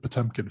the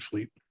Potemkin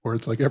fleet, where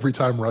it's like every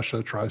time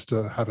Russia tries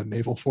to have a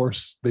naval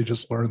force, they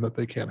just learn that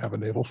they can't have a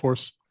naval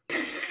force.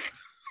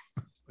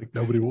 Like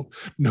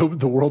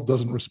the world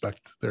doesn't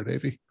respect their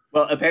navy.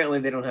 Well, apparently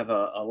they don't have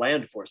a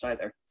land force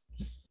either.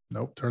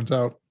 Nope, turns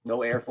out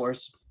no air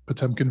force.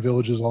 Potemkin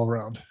villages all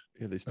around.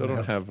 Yeah, they still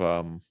don't have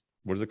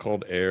what is it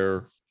called?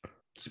 Air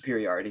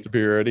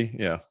superiority.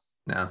 Yeah.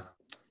 No.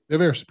 They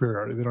have air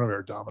superiority. They don't have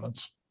air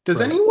dominance. Does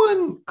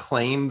anyone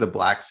claim the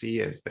Black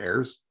Sea as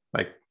theirs,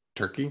 like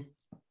Turkey?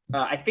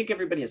 I think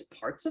everybody has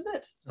parts of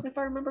it, if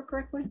I remember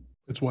correctly.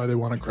 It's why they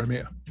wanted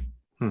Crimea.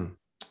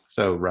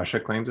 So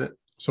Russia claims it?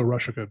 So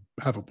Russia could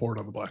have a port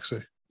on the Black Sea.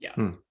 Yeah.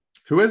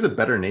 Who has a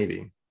better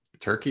navy,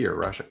 Turkey or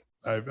Russia?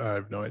 I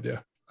have no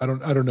idea. I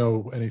don't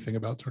know anything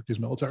about Turkey's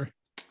military.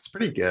 It's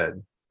pretty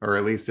good, or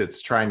at least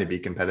it's trying to be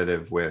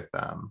competitive with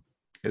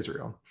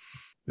Israel.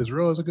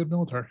 Israel has a good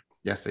military.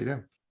 Yes, they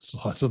do. It's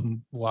lots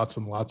and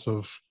lots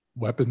of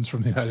weapons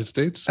from the United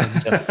States. I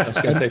was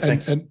going to say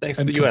thanks to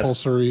the U.S.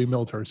 Compulsory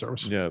military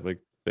service. Yeah, like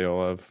they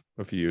all have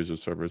a few years of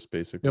service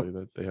basically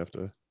that they have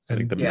to. I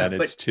think the Yeah,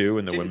 men it's 2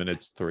 and the did- women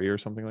it's 3 or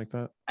something like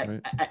that.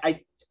 Right?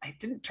 I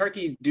didn't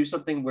Turkey do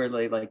something where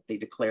they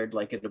declared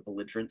like in a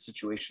belligerent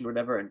situation or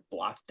whatever and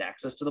blocked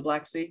access to the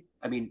Black Sea?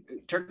 I mean,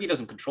 Turkey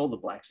doesn't control the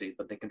Black Sea,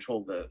 but they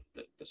control the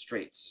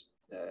straits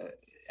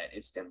at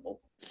Istanbul.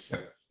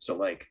 Yep. So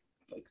like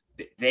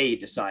they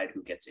decide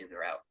who gets in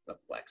or out of the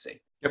Black Sea.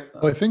 Yep.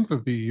 Well, I think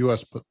that the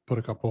U.S. put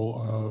a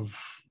couple of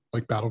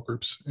like battle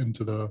groups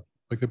into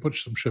they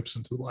pushed some ships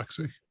into the Black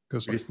Sea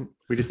because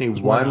we just need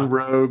one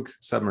rogue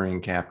submarine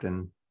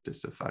captain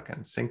just to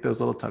fucking sink those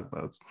little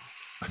tugboats.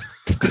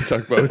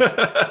 Tugboats.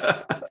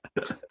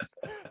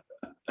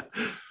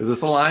 Is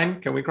this a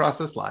line? Can we cross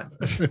this line?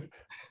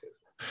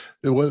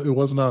 it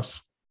wasn't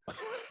us.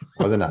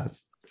 Wasn't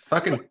us. It's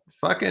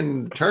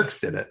fucking Turks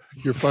did it.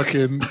 Your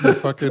fucking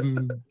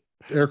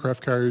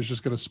aircraft carrier is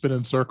just going to spin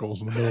in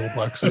circles in the middle of the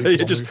Black Sea. you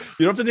don't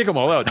have to take them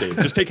all out, Dave.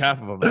 Just take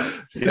half of them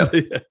out.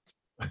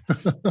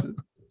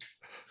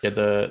 Yeah,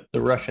 the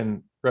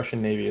Russian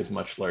Navy is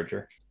much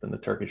larger than the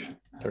Turkish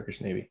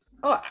Navy.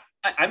 Oh,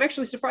 I'm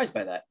actually surprised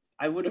by that.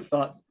 I would have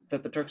thought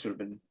that the Turks would have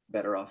been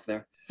better off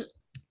there.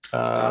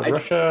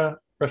 Russia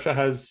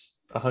has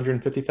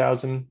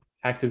 150,000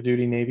 active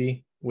duty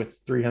Navy with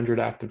 300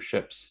 active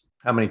ships.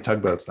 How many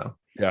tugboats though?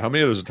 Yeah, how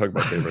many of those are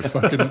tugboat savers? How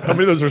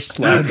many of those are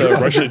slapped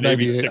Russian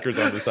Navy stickers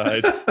on the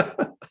side?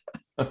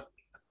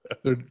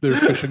 They're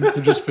fishing.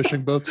 They're just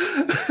fishing boats.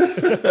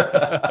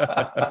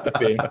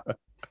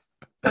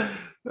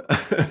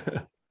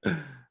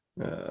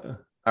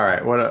 All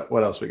right.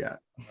 What else we got?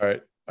 All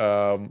right.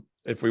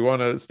 If we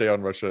want to stay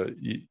on Russia,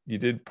 you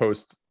did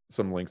post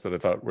some links that I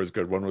thought was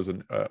good. One was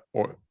an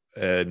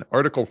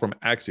article from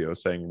Axios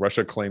saying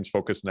Russia claims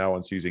focus now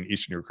on seizing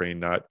eastern Ukraine,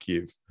 not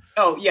Kyiv.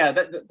 Oh yeah,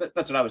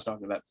 that's what I was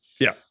talking about.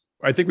 Yeah,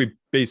 I think we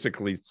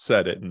basically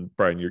said it. And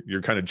Brian,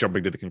 you're kind of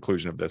jumping to the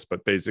conclusion of this,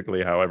 but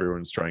basically how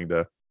everyone's trying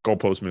to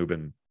goalpost move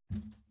and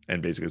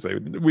basically say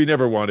we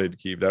never wanted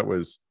Kyiv. That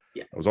was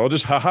all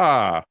just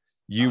haha.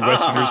 You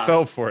Westerners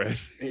fell for it.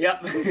 Yep.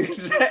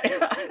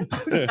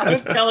 I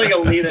was telling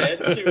Alina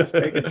and she was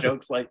making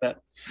jokes like that.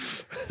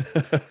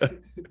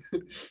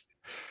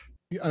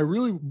 I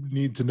really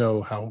need to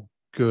know how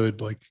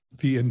good like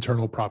the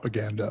internal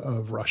propaganda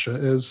of Russia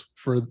is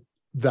for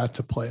that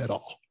to play at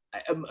all.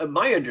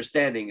 My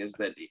understanding is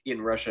that in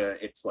Russia,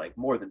 it's like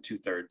more than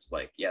 2/3.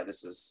 Like, yeah,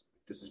 this is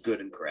good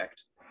and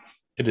correct.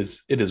 It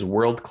is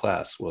world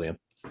class, William.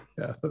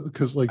 Yeah,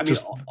 because like I mean,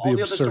 just all the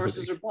other sources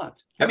absurdity. are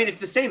blocked. I mean, it's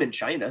the same in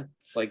China.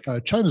 Like,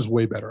 China's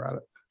way better at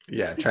it.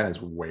 Yeah,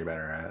 China's way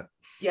better at it.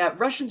 yeah,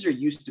 Russians are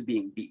used to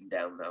being beaten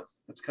down, though.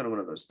 That's kind of one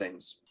of those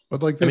things.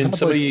 But like, I mean, they've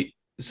had, like,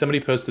 somebody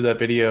posted that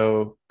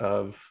video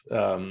of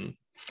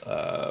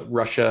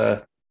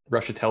Russia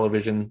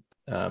television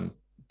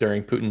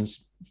during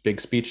Putin's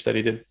big speech that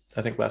he did,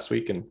 I think last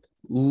week, and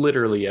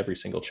literally every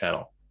single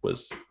channel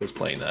was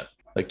playing that.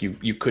 Like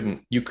you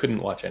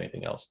couldn't watch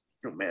anything else.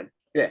 Oh man,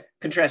 yeah.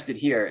 Contrasted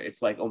here,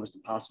 it's like almost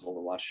impossible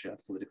to watch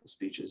political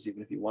speeches,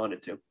 even if you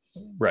wanted to.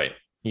 Right.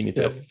 You need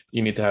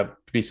to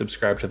be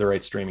subscribed to the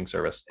right streaming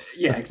service.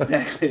 Yeah,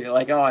 exactly.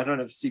 Like, oh, I don't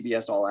have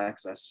CBS All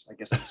Access. I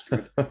guess I'm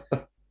screwed.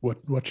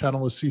 what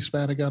channel is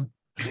C-SPAN again?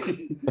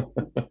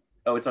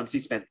 Oh, it's on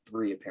C-SPAN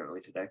 3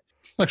 apparently today.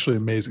 It's actually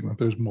amazing that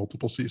there's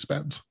multiple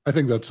C-SPANs. I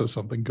think that says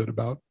something good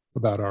about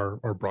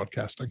our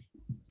broadcasting.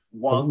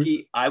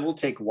 Wonky. I will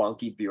take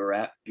wonky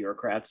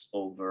bureaucrats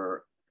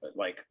over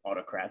like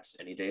autocrats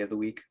any day of the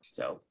week.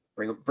 So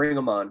bring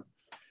them on.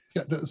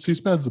 Yeah, no,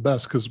 C-SPAN's the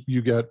best because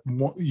you get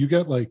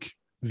like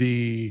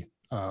the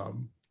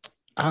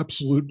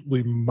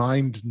absolutely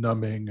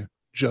mind-numbing,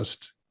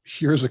 just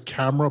here's a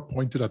camera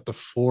pointed at the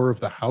floor of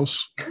the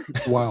house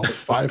while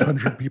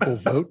 500 people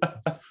vote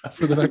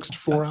for the next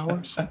 4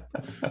 hours,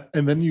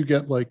 and then you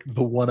get like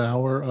the 1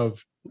 hour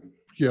of,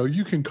 you know,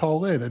 you can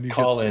call in and you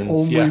Call-ins, get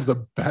only yeah. the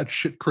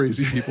batshit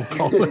crazy people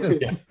call in.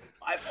 Yeah.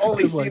 I've only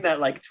Because, seen like, that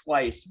like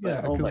twice, but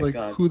Yeah, oh because my like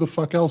god. who the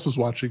fuck else is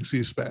watching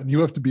C-SPAN? You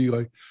have to be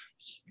like,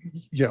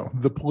 you know,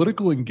 the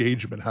political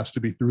engagement has to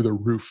be through the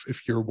roof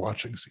if you're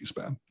watching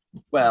C-SPAN.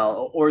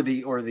 Well, or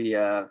the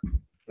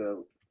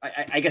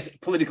I guess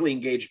politically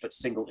engaged but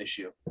single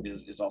issue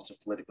is also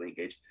politically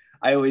engaged.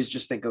 I always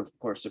just think of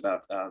course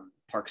about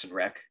Parks and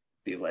Rec.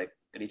 The like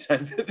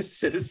anytime the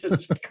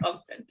citizens would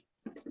comment,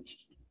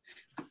 just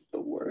the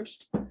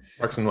worst.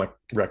 Parks and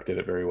Rec did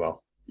it very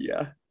well.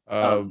 Yeah.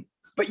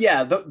 But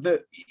yeah,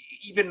 the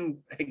even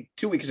I think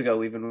 2 weeks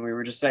ago, even when we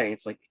were just saying,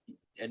 it's like,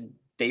 and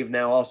Dave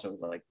now also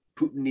like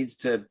Putin needs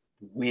to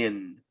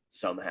win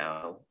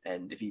somehow,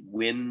 and if he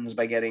wins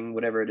by getting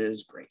whatever it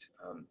is, great.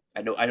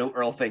 I know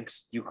Earl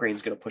thinks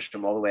Ukraine's going to push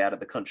him all the way out of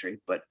the country,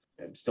 but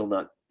I'm still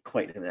not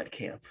quite in that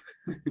camp.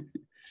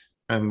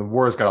 And the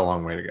war's got a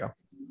long way to go.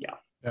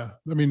 Yeah,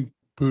 I mean,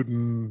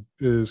 Putin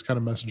is kind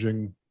of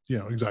messaging, you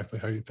know, exactly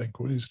how you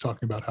think when he's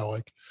talking about how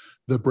like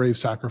the brave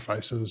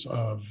sacrifices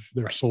of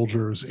their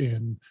soldiers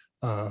in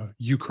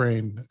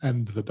Ukraine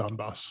and the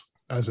Donbass,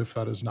 as if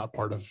that is not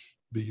part of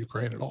the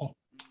Ukraine at all.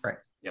 Right.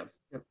 Yeah.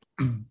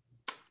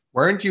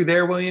 Weren't you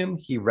there, William?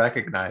 He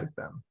recognized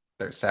them.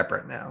 They're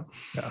separate now.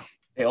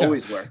 They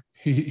always were.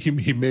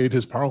 He made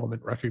his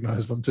parliament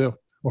recognize them too,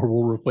 or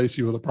we'll replace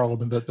you with a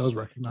parliament that does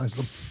recognize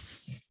them.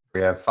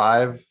 We have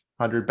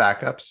 500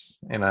 backups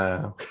in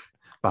a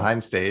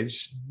behind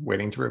stage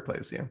waiting to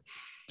replace you.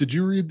 Did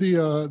you read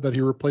the that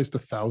he replaced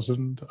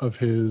 1,000 of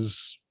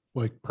his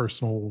like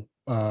personal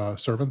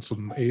servants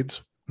and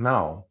aides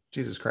No,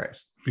 Jesus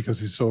Christ. because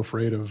he's so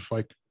afraid of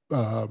like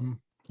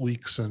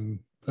leaks and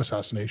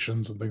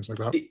assassinations and things like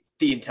that?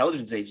 The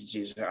intelligence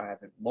agencies are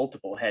having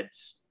multiple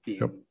heads being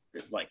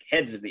like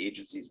heads of the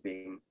agencies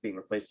being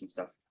replaced and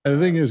stuff. And the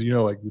thing is, you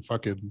know, like the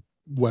fucking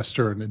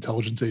Western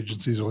intelligence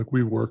agencies are like,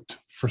 we worked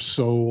for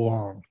so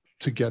long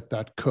to get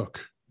that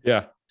cook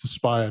Yeah. to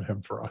spy on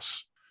him for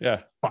us.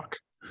 Yeah. Fuck.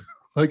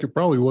 Like it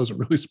probably was a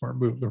really smart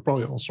move. There are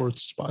probably all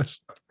sorts of spies,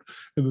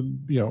 and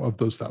then, you know, of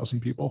those 1,000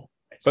 people.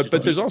 It's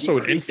But there's also an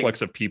decreasing.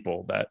 influx of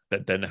people that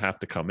then have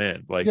to come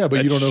in. Like, Yeah, but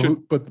that you don't know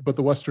should- who, but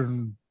the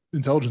Western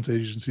intelligence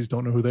agencies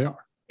don't know who they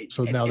are.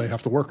 So And- now and they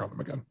have to work on them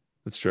again.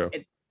 That's true.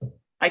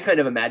 I kind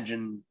of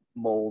imagine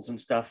moles and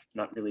stuff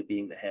not really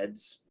being the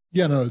heads.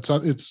 Yeah, no, it's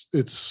not.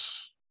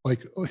 It's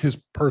like his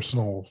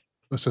personal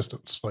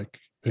assistants, like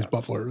his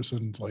butlers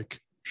and like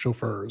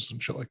chauffeurs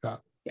and shit like that.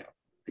 Yeah.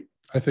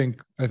 I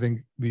think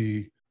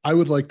I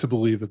would like to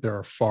believe that there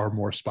are far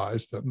more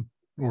spies than,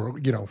 or,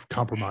 you know,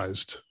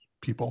 compromised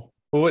people.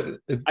 Well,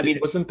 I mean-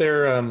 wasn't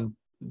there?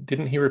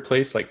 Didn't he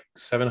replace like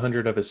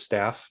 700 of his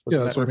staff? Yeah,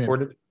 Wasn't that's that what I mean.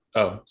 reported?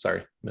 Oh,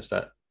 sorry, missed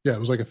that. Yeah, it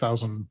was like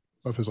 1,000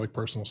 of his like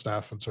personal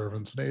staff and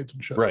servants and aides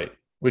and shit. Right,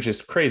 which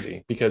is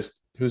crazy because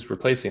who's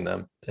replacing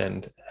them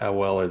and how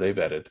well are they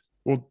vetted?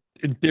 Well,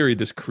 in theory,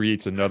 this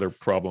creates another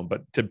problem.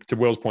 But to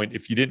Will's point,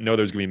 if you didn't know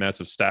there was going to be a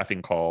massive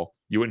staffing call,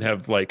 you wouldn't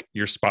have like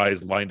your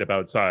spies lined up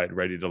outside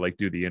ready to like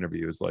do the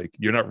interviews. Like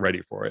you're not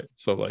ready for it.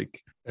 So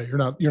like, Yeah,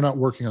 you're not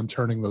working on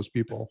turning those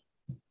people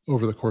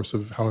over the course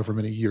of however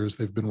many years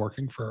they've been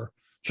working for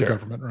the Sure.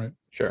 government, right?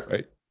 Sure.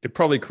 right, it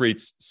probably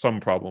creates some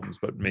problems,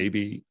 but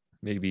maybe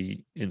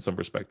in some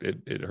respect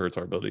it hurts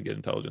our ability to get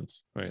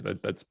intelligence. Right.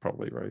 That's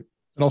probably right.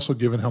 And also,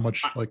 given how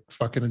much like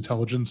fucking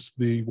intelligence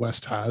the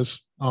West has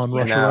on You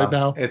Russia know, right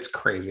now, it's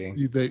crazy.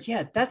 they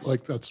Yeah, that's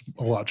like that's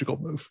a logical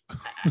move.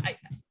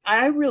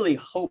 I really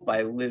hope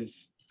I live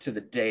to the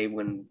day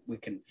when we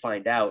can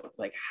find out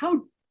like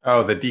how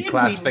Oh, the we know?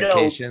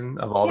 declassification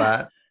of all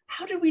Yeah.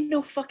 that. did we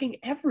know fucking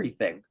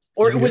everything?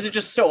 Or We was get- it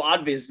just so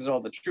obvious because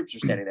all the troops are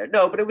standing there?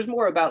 No, but it was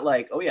more about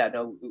like, oh yeah,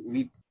 no,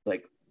 we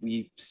like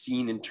we've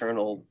seen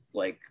internal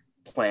like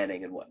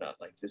planning and whatnot.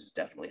 Like this is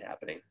definitely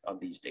happening on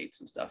these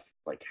dates and stuff.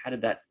 Like how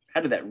did that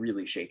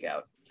really shake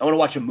out? I want to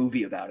watch a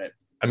movie about it.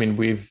 I mean,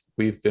 we've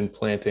been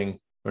planting,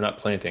 or not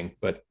planting,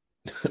 but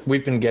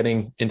we've been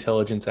getting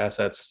intelligence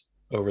assets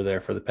over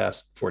there for the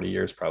past 40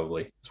 years,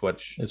 probably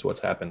is what's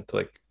happened.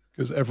 Like,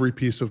 because every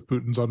piece of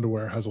Putin's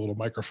underwear has a little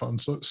microphone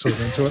sewn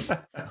into it.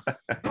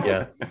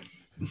 Yeah.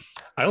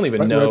 I don't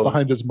even know right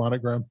behind his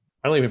monogram.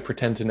 I don't even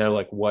pretend to know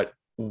like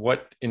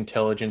what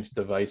intelligence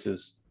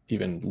devices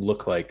even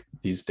look like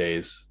these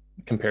days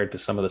compared to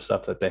some of the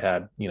stuff that they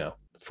had,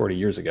 40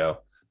 years ago.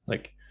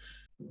 Like,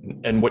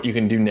 and what you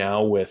can do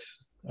now with,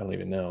 I don't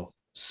even know,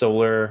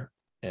 solar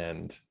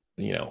and,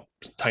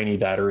 tiny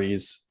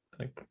batteries.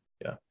 Like,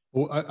 yeah.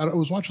 Well, I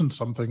was watching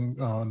something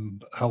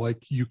on how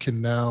like you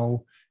can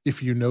now,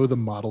 if you know the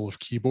model of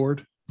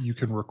keyboard, you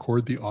can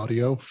record the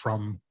audio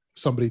from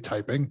somebody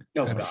typing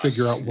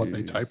figure out what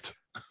they typed.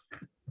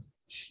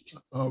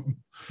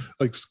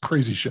 Like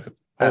crazy shit.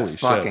 That's Holy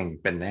fucking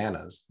shit.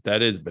 bananas.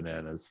 That is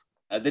bananas.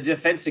 The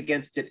defense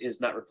against it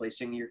is not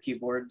replacing your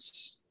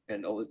keyboards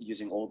and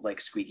using old like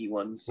squeaky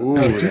ones. Ooh,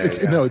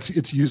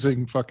 it's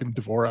using fucking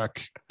Dvorak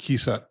key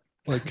set.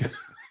 Like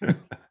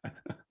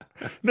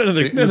none of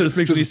this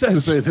makes any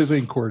sense. This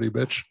ain't QWERTY,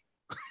 bitch.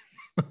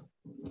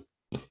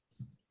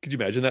 Could you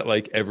imagine that?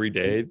 Like every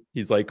day,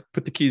 he's like,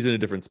 put the keys in a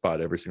different spot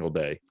every single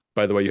day.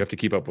 By the way, you have to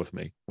keep up with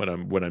me when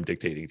I'm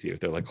dictating to you.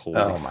 They're like, holy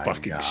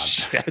fucking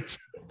shit.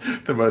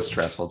 The most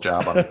stressful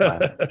job on the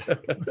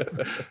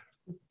planet.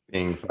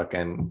 Being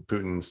fucking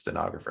Putin's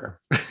stenographer.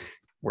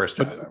 Worst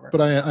job ever.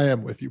 But I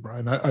am with you,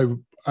 Brian.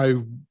 I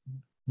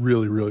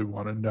really, really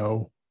want to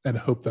know and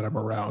hope that I'm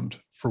around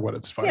for when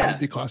it's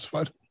finally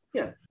declassified.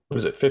 Yeah. What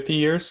is it, 50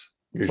 years?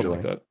 Usually.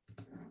 Like that.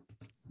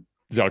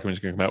 The document's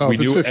going to come out. Oh, we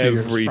if it's knew 50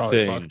 years, probably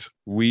everything. fucked.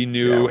 We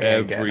knew we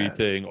ain't getting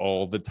everything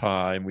all the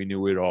time. We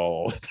knew it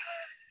all.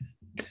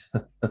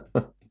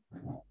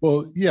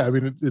 Well, yeah, I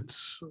mean,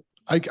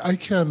 I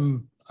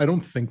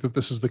don't think that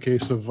this is the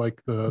case of like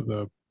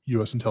the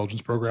U.S.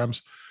 intelligence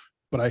programs,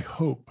 but I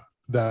hope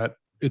that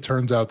it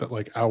turns out that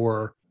like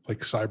our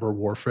like cyber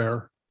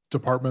warfare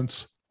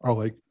departments are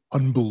like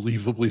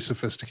unbelievably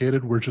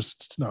sophisticated. We're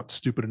just not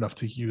stupid enough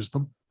to use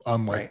them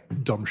on like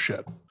dumb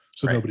shit.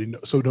 So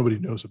nobody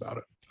knows about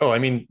it. Oh, I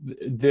mean,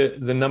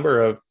 the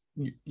number of,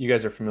 you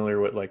guys are familiar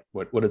with like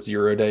what a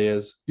 0 day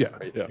is? Yeah.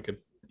 Right?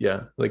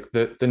 Yeah. Like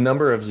the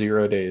number of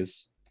 0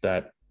 days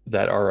that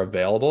are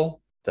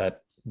available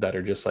that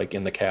are just like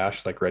in the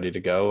cache, like ready to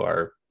go,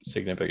 are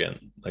significant.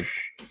 Like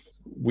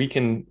we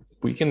can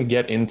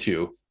get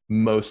into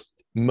most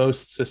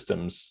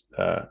systems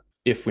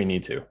if we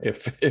need to,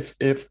 if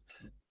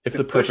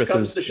the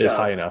purpose is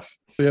high enough.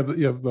 You have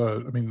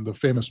the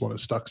famous one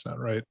is Stuxnet,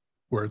 right?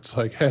 Where it's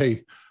like,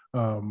 hey,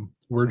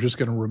 we're just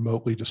going to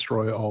remotely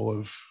destroy all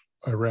of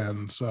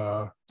Iran's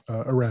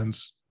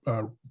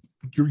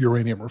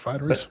uranium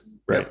refineries.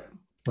 Right.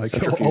 Like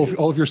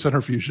all of your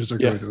centrifuges are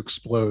going to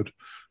explode.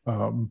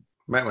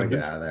 Might want to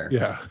get out of there.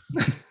 Yeah.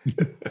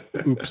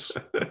 Oops.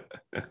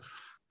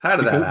 How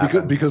did that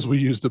happen? Because we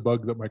used a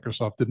bug that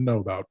Microsoft didn't know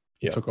about.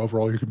 Yeah. Took over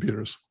all your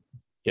computers.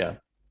 Yeah.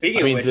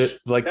 Speaking of which,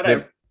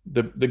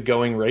 the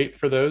going rate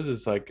for those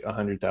is like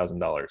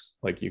 $100,000.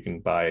 Like you can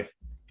buy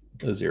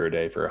a 0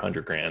 day for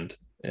 $100,000,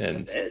 and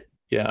that's it.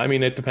 Yeah, I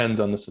mean, it depends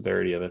on the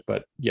severity of it,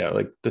 but yeah,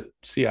 like the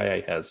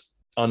CIA has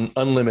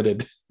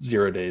unlimited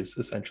 0 days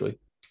essentially.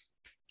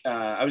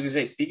 I was gonna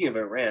say, speaking of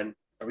Iran,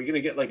 are we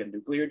gonna get like a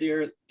nuclear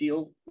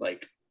deal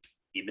like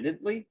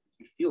imminently?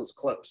 It feels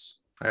close.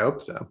 I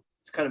hope so.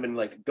 It's kind of been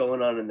like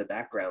going on in the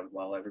background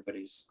while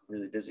everybody's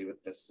really busy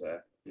with this,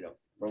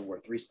 World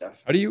War III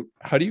stuff.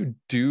 How do you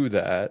do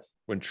that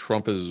when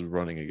Trump is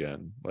running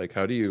again? Like,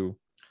 how do you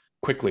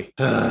quickly?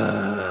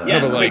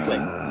 Quickly.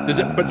 Does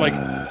it? But like,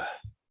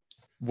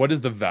 what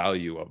is the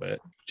value of it,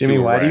 Jimmy?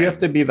 Why do you have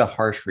to be the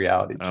harsh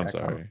reality check? I'm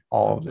sorry. On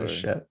all of this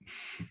shit.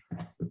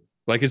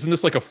 Like, isn't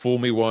this like a fool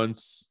me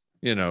once?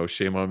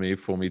 Shame on me.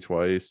 Fool me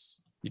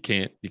twice. You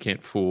can't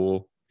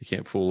fool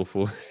a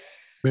fool.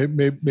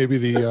 Maybe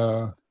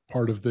the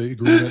part of the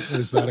agreement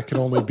is that it can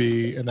only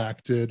be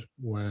enacted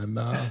when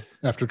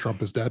after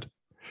Trump is dead.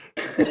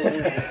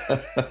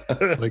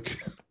 Like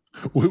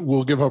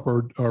we'll give up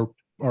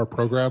our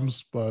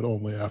programs, but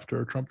only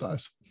after Trump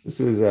dies. This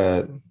is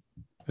a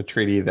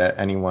treaty that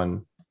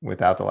anyone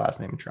without the last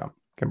name Trump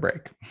can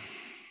break.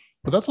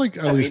 But that's like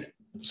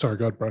sorry,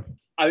 go ahead, Brian.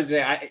 I would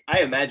say I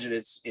imagine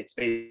it's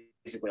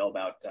basically all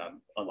about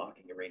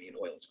unlocking Iranian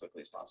oil as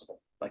quickly as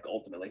possible. Like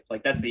ultimately,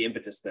 like that's the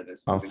impetus that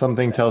is. Well,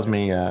 something tells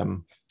me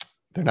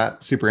they're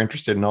not super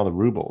interested in all the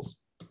rubles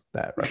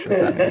that Russia's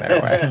sending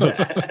their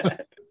way.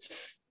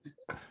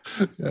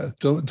 Yeah,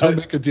 don't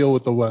make a deal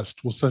with the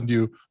West. We'll send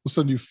you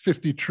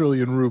 50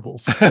 trillion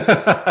rubles.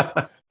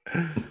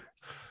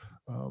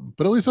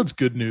 But at least that's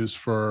good news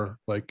for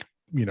like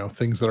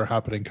things that are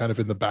happening kind of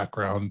in the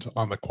background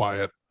on the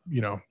quiet,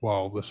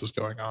 while this is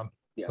going on.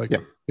 Yeah.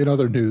 In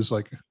other news,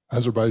 like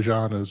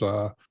Azerbaijan is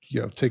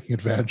taking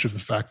advantage of the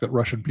fact that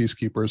Russian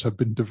peacekeepers have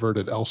been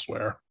diverted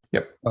elsewhere.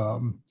 Yep.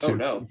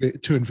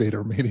 To invade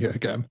Armenia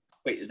again.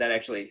 Wait, is that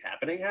actually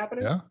happening?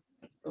 Yeah.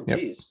 Oh, Yep.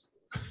 geez.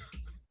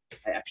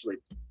 I actually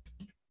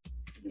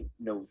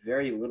know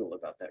very little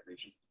about that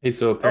region. Hey,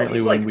 so apparently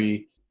he's when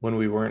like-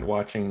 we weren't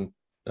watching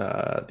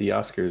the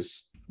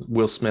Oscars,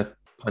 Will Smith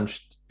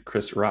punched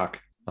Chris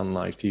Rock on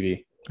live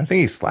TV I think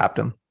he slapped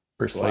him.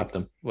 or slapped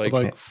him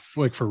Like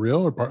for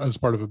real or as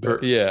part of a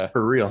bit? yeah.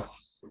 for real.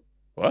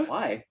 What?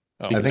 Why?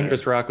 Oh, Because think-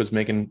 Chris Rock was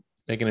making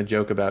a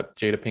joke about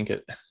Jada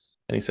Pinkett,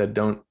 and he said,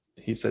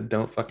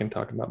 "Don't fucking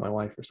talk about my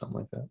wife" or something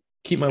like that.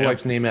 Keep my Yeah.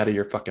 wife's name out of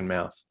your fucking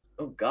mouth.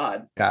 Oh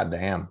God. God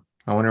damn.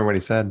 I wonder what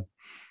he said.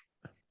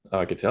 Oh,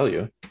 I could tell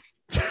you.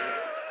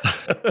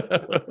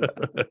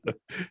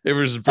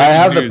 Avers, I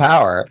have the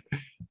power.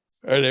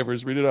 All right,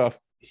 Avers, read it off.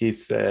 He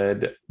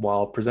said,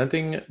 while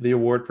presenting the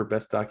award for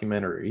best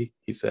documentary,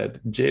 he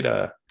said,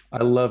 "Jada,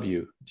 I love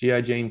you.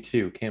 G.I. Jane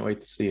 2. Can't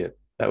wait to see it.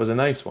 That was a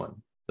nice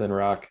one."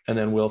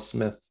 Then Will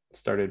Smith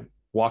started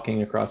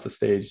walking across the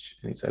stage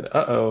and he said,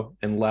 "Uh-oh,"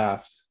 and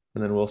laughed.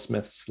 And then Will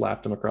Smith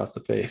slapped him across the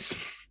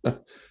face. And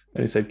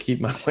he said,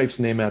 "Keep my wife's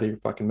name out of your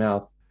fucking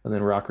mouth." And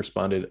then Rock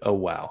responded, "Oh,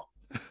 wow."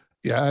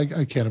 Yeah,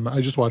 I can't. I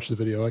just watched the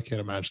video. I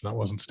can't imagine that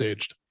wasn't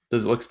staged.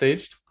 Does it look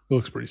staged? It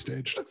looks pretty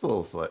staged. Looks a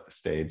little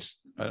staged.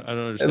 I don't It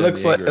understand.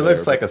 looks the like anger it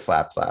looks there, like a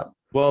slap.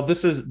 Well,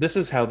 this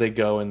is how they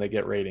go and they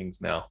get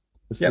ratings now.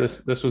 Yep.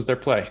 This was their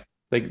play.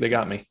 They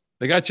got me.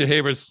 they got you,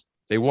 Havers.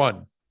 They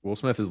won. Will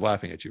Smith is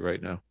laughing at you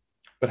right now.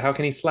 But how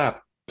can he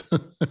slap?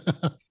 All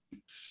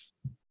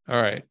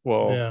right.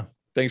 Well, Yeah.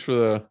 thanks for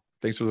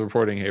the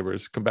reporting,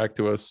 Havers. Come back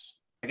to us.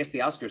 I guess the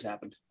Oscars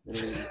happened.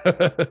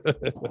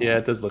 Yeah,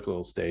 it does look a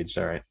little staged.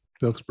 All right.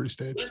 It looks pretty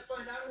staged.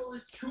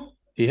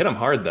 He hit him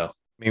hard though.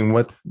 I mean,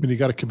 what? I mean, you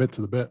got to commit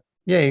to the bit.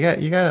 Yeah,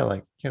 you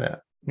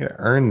gotta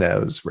earn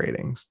those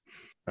ratings.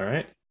 All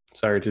right.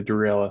 Sorry to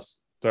derail us.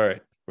 It's all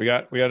right. We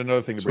got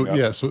another thing to So bring up.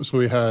 yeah, so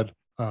we had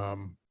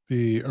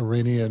the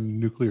Iranian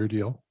nuclear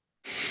deal.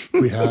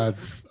 We had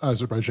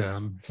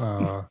Azerbaijan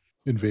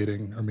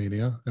invading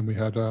Armenia, and we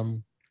had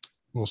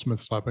Will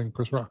Smith slapping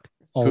Chris Rock.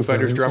 Foo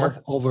Fighters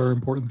drummer? All very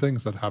important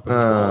things that happened.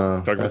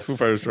 Talking about Foo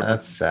Fighters drummer.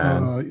 That's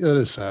sad. It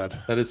is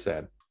sad. That is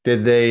sad.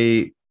 Did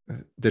they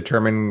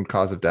determine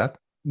cause of death?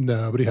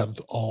 No, but he had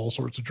all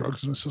sorts of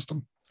drugs in his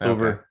system.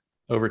 Okay.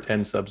 Over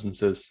 10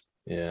 substances.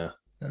 Yeah.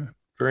 Yeah.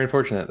 Very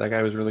unfortunate. That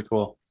guy was really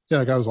cool. Yeah,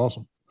 that guy was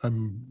awesome.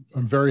 I'm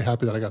very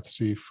happy that I got to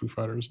see Foo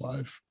Fighters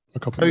live a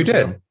couple. Oh, you years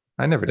ago. did?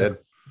 I never did.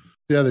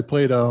 Yeah, they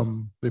played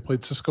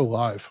Cisco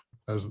Live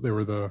as they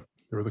were the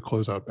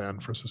closeout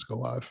band for Cisco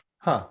Live.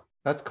 Huh.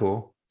 That's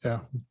cool.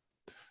 Yeah,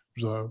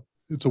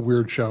 it's a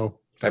weird show.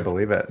 I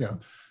believe it. Yeah.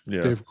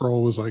 Yeah. Dave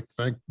Grohl was like,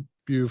 "Thank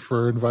you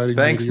for inviting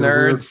Thanks, me to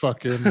your weird nerds."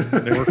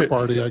 fucking work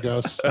party." I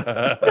guess.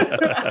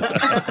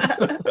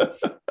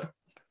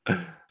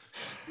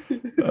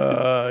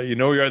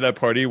 You're at that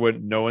party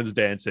when no one's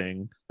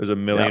dancing. There's a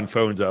million Yeah.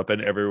 phones up,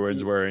 and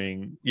everyone's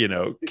wearing,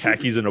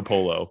 khakis and a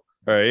polo,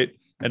 right?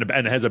 And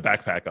it has a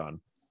backpack on.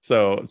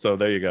 So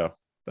there you go.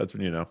 That's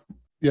when you know.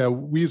 Yeah,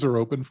 Weezer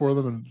opened for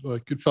them, and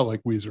like it felt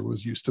like Weezer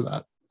was used to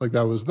that. Like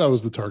that was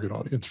the target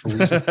audience for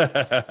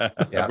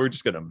Weezer. Yeah. We're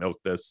just gonna milk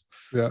this.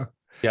 Yeah.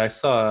 Yeah, I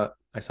saw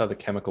the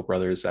Chemical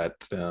Brothers at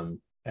some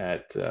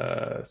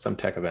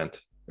tech event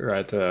or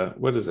at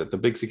what is it? The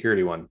big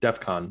security one, DEF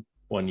CON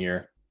one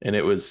year. And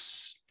it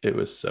was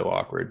so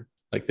awkward.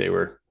 Like they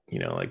were,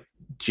 like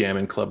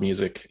jamming club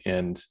music,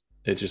 and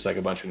it's just like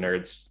a bunch of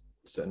nerds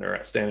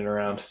standing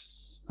around.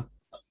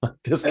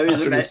 This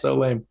concert was so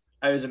lame.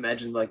 I always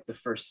imagined like the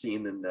first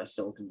scene in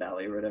Silicon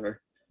Valley or whatever.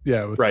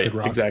 Yeah, with Right, Kid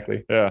Rock.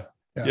 exactly. Yeah.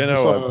 Yeah, You I know,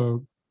 saw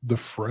the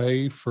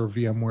Fray for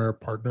VMware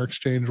Partner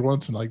Exchange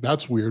once, and like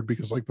that's weird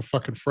because like the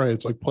fucking Fray,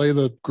 it's like play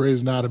the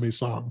Grey's Anatomy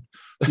song.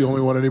 It's the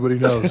only one anybody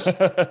knows.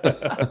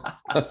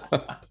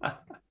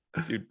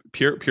 Dude,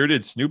 Pure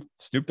did Snoop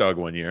Dogg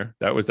one year.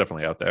 That was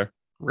definitely out there.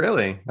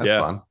 Really? That's Yeah.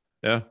 fun.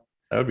 Yeah.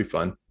 That would be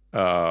fun.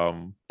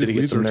 Did Did he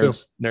get some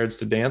Weezer, nerds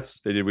to dance?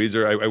 They did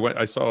Weezer.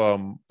 I saw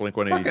Blink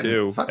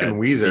 182. Fucking at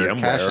Weezer VMware,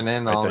 cashing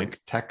in I all think.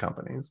 these tech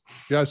companies.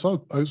 Yeah, I saw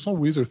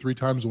Weezer 3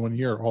 times in 1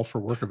 year, all for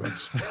work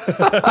events.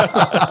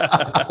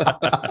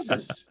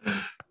 Jesus.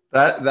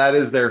 That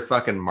is their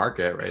fucking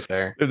market right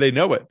there. They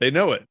know it.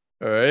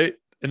 All right.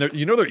 And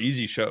they're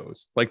easy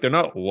shows. Like they're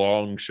not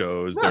long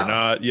shows. They're No.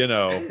 not,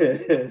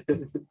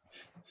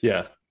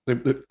 Yeah.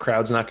 The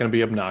crowd's not going to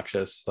be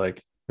obnoxious.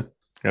 Like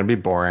Gonna be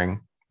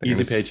boring. They're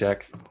easy gonna s-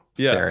 paycheck.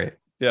 Yeah. Stare at-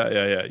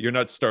 Yeah. You're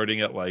not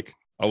starting at like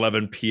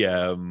 11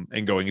 p.m.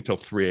 and going until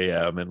 3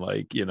 a.m. and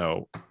like,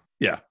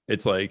 yeah,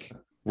 it's like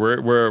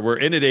we're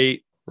in at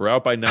 8. We're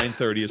out by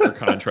 9:30 as per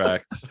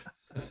contracts.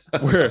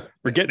 We're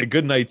getting a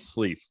good night's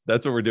sleep.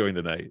 That's what we're doing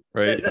tonight,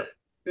 right?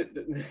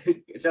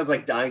 It sounds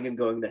like dying and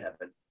going to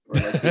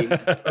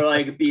heaven, or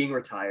like being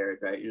retired,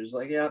 right? You're just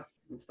like, yeah,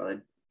 it's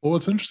fine. Well,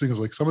 what's interesting is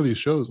like some of these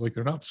shows, like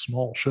they're not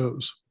small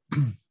shows.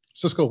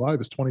 Cisco Live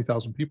is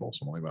 20,000 people,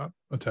 something like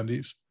that,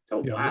 attendees.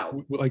 Oh Yeah,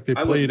 wow. like they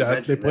I wasn't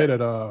played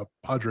imagining at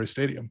Padre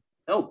Stadium.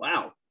 Oh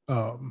wow.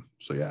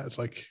 So yeah, it's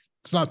like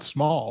it's not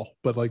small,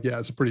 but like yeah,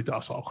 it's a pretty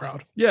docile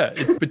crowd. Yeah,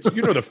 but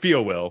the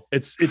feel, Will.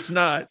 It's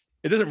not.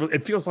 It doesn't.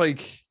 It feels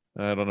like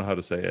I don't know how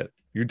to say it.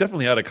 You're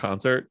definitely at a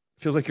concert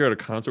feels like you're at a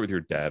concert with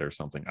your dad or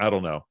something. I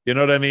don't know. You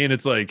know what I mean?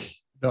 It's like,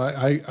 No,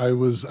 I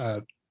was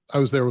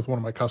there with one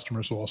of my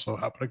customers who also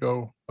happened to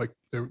go, like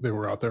they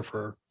were out there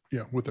for,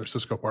 with their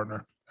Cisco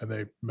partner, and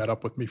they met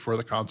up with me for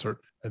the concert,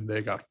 and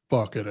they got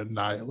fucking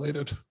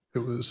annihilated. It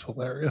was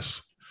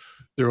hilarious.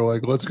 They were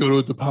like, let's go to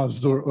a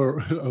depository,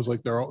 or I was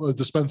like, they're all a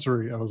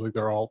dispensary. I was like,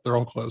 they're all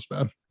closed,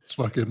 man. It's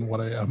fucking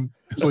 1 a.m.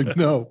 It's like,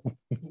 no,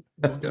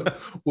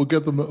 we'll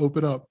get them to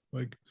open up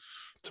like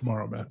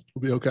tomorrow, man.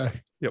 We'll be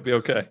okay. You'll be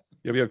okay.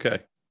 You'll be okay.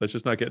 Let's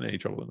just not get in any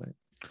trouble tonight.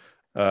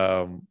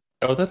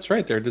 Oh, that's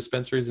right. There are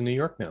dispensaries in New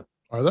York now.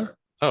 Are there?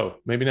 Oh,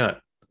 maybe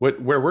not.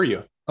 Where were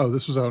you? Oh,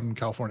 this was out in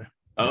California.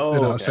 Oh,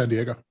 in okay. San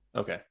Diego.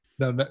 Okay.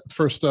 Now,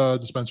 first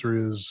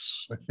dispensary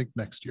is, I think,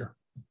 next year.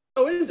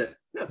 Oh, is it?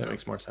 No. That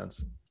makes more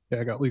sense.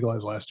 Yeah, I got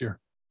legalized last year,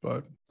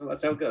 but Well,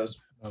 that's how it goes.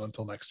 not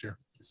until next year.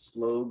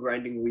 Slow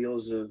grinding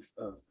wheels of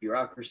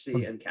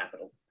bureaucracy and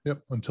capital.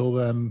 Yep. Until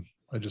then,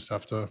 I just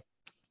have to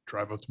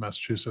drive up to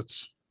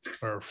Massachusetts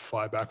or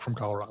fly back from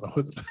Colorado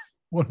with it.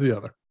 One or the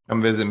other.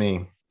 Come visit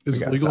me. Is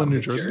We it got legal in some. New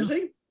Jersey?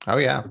 Jersey? Oh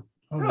yeah.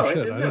 Oh, Oh, I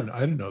shit! didn't know. I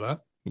didn't know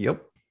that.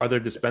 Yep. Are there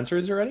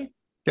dispensaries already?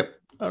 Yep.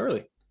 Oh,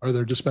 really? Are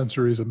there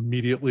dispensaries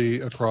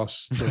immediately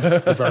across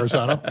the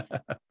Verrazano?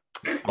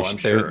 Oh, I'm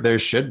There- sure. there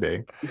should be.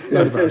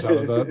 Not the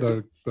Verrazano,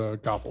 the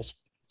Goffles.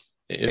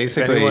 If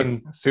Basically,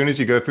 anyone, as soon as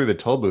you go through the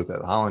toll booth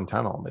at the Holland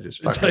Tunnel, they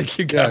just It's fucking like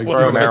you Yeah, got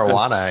throw exactly.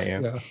 marijuana at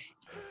you.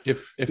 Yeah.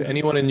 if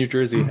anyone in New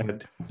Jersey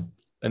had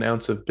an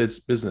ounce of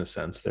business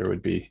sense, there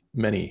would be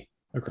many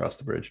across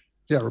the bridge.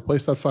 Yeah.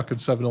 Replace that fucking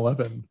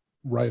 7-Eleven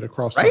right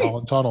across Right? the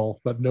Holland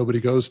Tunnel that nobody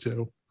goes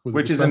to. with a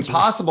Which is dispensary.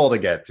 impossible to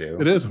get to.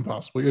 It is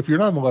impossible. If you're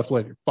not in the left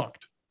lane, you're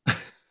fucked.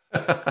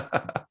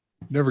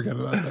 Never get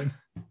to that thing.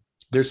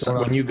 There's some,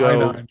 Going when you on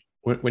go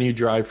I-9. when you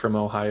drive from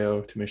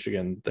Ohio to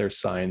Michigan, there's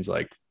signs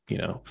like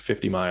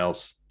 50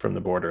 miles from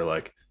the border,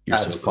 like you're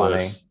That's so funny.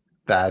 close,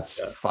 That's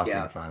Yeah. fucking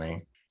Yeah.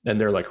 funny. and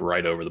they're like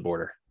right over the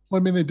border. Well,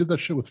 I mean, they did that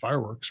shit with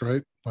fireworks,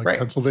 right? Like Right.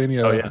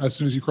 Pennsylvania. Oh, yeah. As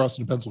soon as you cross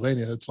into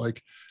Pennsylvania, it's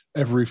like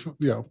every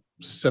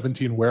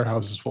 17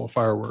 warehouses full of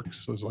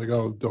fireworks. So it's like,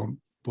 oh, don't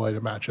light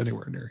a match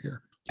anywhere near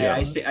here. Yeah.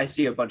 I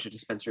see a bunch of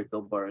dispensary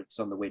billboards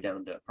on the way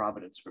down to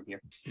Providence from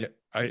here. Yeah,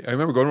 I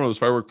remember going to one of those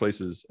firework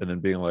places and then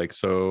being like,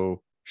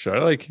 so should I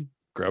like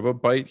grab a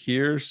bite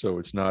here so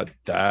it's not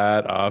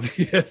that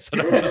obvious?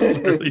 And I'm just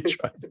literally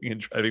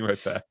driving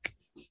right back.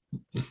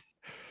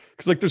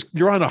 Because like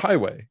you're on a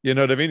highway, you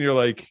know what I mean? You're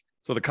like,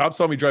 so the cops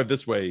saw me drive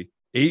this way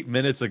 8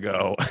 minutes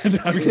ago, and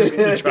I'm just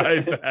gonna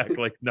drive back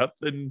like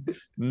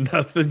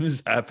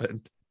nothing's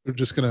happened. They're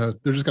just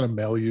gonna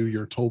mail you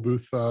your toll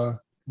booth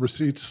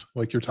receipts,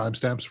 like your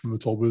timestamps from the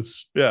toll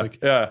booths. Yeah, Like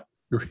yeah.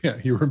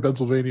 you were in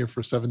Pennsylvania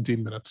for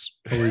 17 minutes.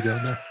 What were you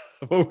doing there?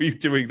 What were you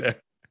doing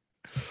there?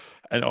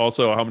 And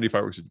also, how many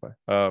fireworks did you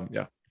buy?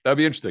 Yeah, that'd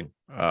be interesting.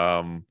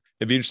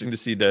 It'd be interesting to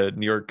see the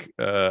New York,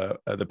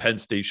 the Penn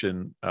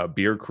Station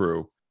beer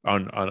crew.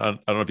 On I don't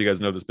know if you guys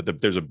know this, but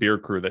there's a beer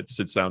crew that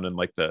sits down in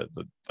like the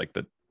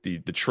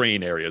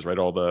train areas, right?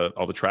 All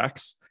the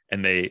tracks,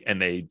 and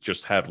they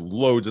just have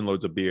loads and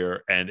loads of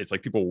beer, and it's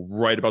like people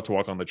right about to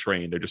walk on the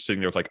train. They're just sitting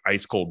there with like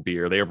ice cold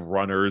beer. They have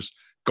runners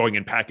going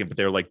and packing, but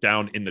they're like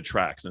down in the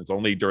tracks, and it's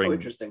only Oh, during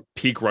interesting.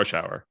 peak rush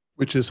hour.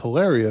 Which is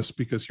hilarious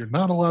because you're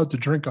not allowed to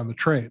drink on the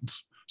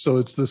trains. So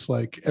it's this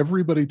like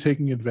everybody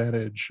taking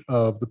advantage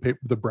of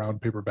the brown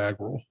paper bag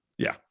rule.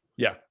 Yeah,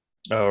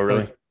 Oh,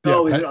 really? Yeah,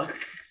 Oh, is Penn, it on?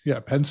 yeah,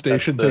 Penn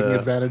Station the taking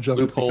advantage of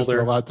it loophole because they're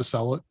there. allowed to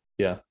sell it.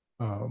 Yeah.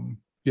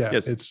 Yeah,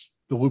 Yes. it's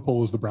the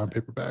loophole is the brown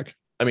paper bag.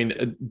 I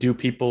mean, do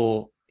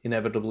people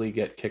inevitably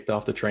get kicked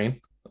off the train?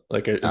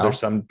 Like, is No. there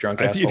some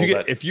drunk I asshole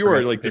think if you are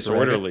forgets like the paper bag?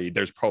 disorderly,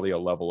 there's probably a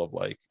level of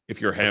like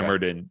if you're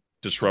hammered and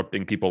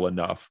disrupting people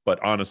enough. But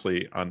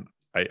honestly,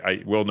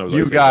 I will know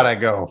You gotta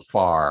go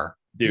far.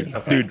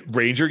 dude.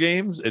 Ranger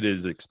games, it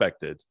is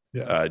expected.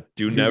 Yeah.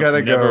 Do You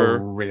gotta never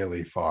go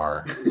really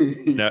far.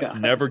 Yeah.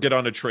 never get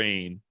on a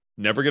train.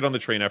 Never get on the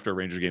train after a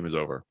Ranger game is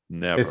over.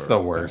 Never. It's the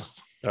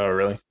worst. Oh,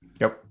 really?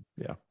 Yep.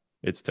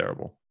 It's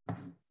terrible.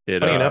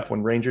 Funny enough,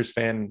 when Rangers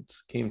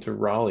fans came to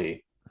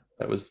Raleigh,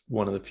 that was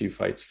one of the few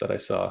fights that I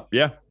saw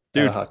yeah, at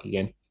dude. a hockey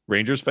game.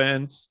 Rangers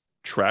fans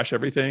trash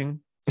everything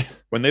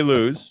when they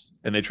lose,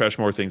 and they trash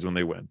more things when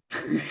they win.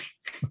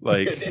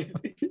 Like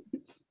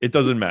it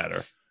doesn't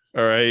matter.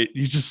 All right,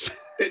 you just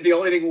The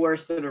only thing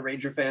worse than a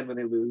Ranger fan when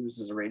they lose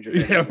is a Ranger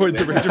fan. yeah, when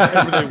the Ranger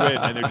fans when they win,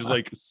 and they're just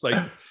like it's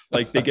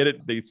like they get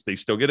it. They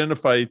still get into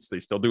fights. They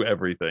still do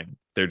everything.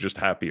 They're just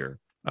happier.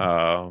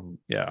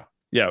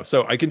 Yeah.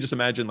 So I can just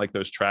imagine like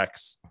those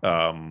tracks.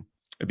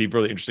 It'd be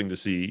really interesting to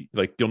see.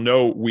 Like you'll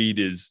know weed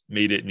is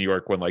made it in New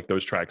York when like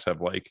those tracks have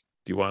like,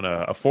 do you want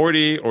a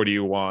 40 or do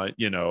you want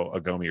a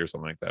gummy or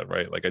something like that,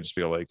 right? Like I just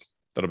feel like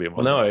that'll be a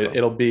Well, no, moment, so.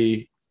 it'll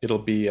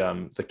be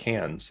the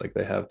cans. Like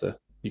they have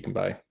you can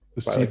buy.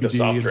 The Buy, like, the CBD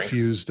soft drinks.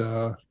 infused.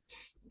 Oh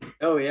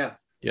yeah.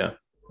 Yeah.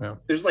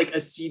 There's like a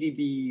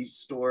CDB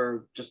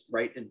store just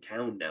right in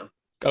town now.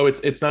 Oh,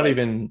 it's not Like-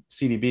 even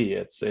CDB.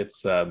 It's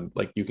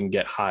like you can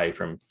get high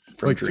from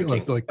like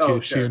drinking. like Oh,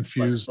 THC sure.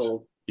 infused. Like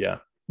full-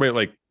 Wait,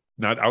 like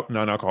not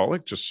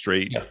non-alcoholic, just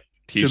straight. Yeah.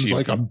 Jim's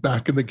like, I'm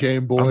back in the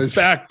game, boys.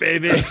 I'm back,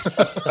 baby.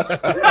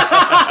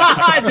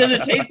 Does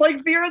it taste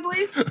like beer at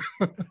least?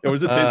 What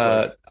does it taste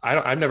like?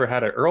 I've never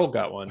had it. Earl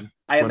got one.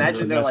 I when we imagine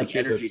were in they're like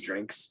energy Massachusetts.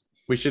 drinks.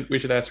 We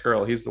should ask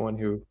Earl. He's the one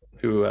who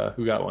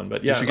got one.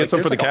 But yeah, You should get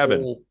some for the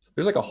cabin.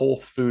 There's like a whole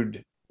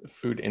food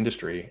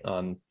industry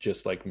on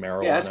just like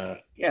marijuana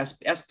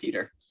Ask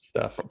Peter.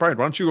 stuff. Brian,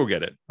 why don't you go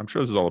get it? I'm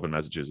sure this is all up in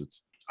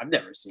Massachusetts. I've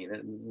never seen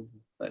it,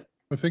 but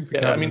I think the Yeah,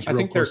 I cabin mean, is I real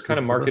think they're close to kind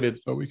of the border, marketed-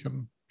 so we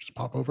can just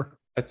pop over.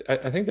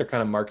 I think they're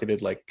kind of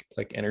marketed like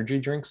energy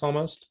drinks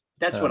almost.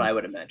 that's what Um, I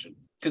would imagine.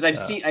 Because I've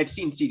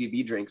seen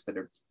CDB drinks that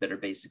are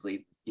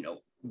basically,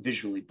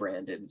 visually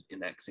branded in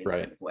that same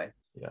Right. kind of way.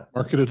 Yeah.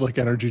 Marketed like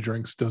energy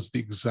drinks does the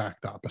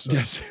exact opposite.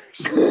 Yes.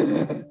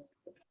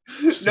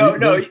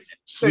 No.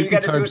 Sleepy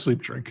gotta do time it- sleep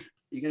drink.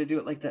 You got to do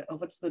it like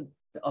what's the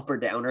upper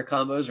downer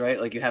combos, right?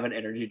 Like you have an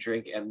energy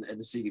drink and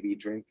the CDB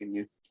drink and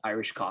you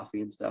Irish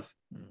coffee and stuff.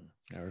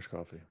 Irish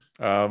coffee.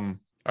 All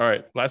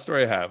right. Last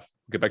story I have.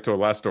 Get back to our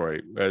last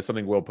story.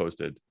 Something Will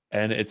posted,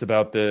 and it's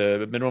about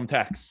the minimum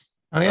tax.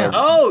 Oh yeah.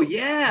 Oh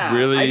yeah.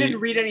 Really? I didn't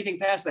read anything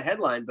past the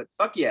headline, but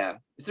fuck yeah.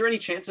 Is there any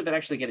chance of it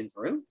actually getting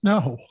through?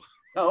 No,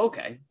 Oh,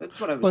 okay. That's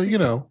what I was well,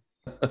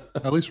 thinking.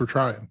 at least we're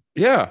trying.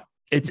 Yeah.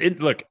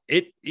 Look,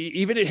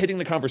 even it hitting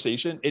the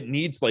conversation, it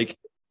needs like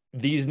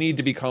these need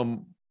to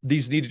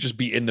just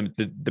be in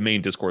the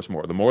main discourse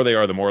more. The more they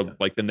are, the more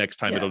like the next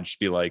time Yeah. it'll just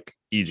be like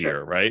easier,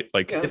 Sure. right?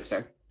 Like Yeah, that's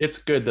fair. It's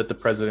good that the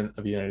president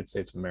of the United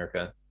States of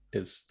America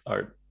is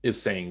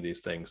saying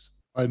these things.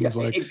 Biden's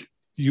Yeah, like, it-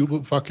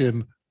 you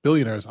fucking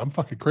billionaires, I'm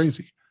fucking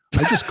crazy.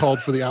 I just called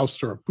for the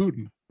ouster of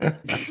Putin.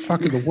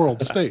 Fucking the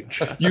world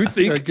stage. you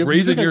think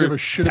raising I give your a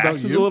shit about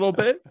taxes a you? little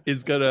bit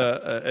is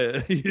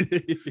gonna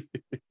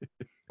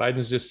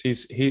Biden's just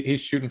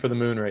he's shooting for the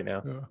moon right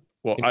now. Yeah.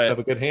 well He must have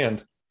a good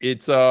hand.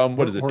 it's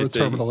what is it? Or a It's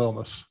terminal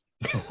illness.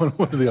 one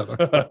or the other.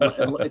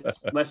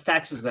 It's less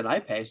taxes than I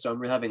pay, so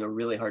I'm having a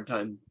really hard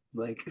time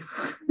like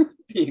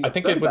being I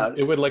think upset it about would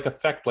it would like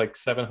affect like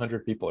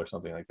 700 people or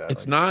something like that.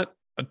 It's Like, not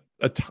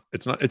it's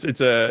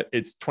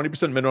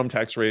 20% minimum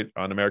tax rate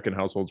on American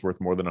households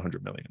worth more than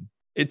 100 million.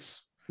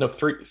 It's no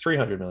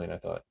 300 million. I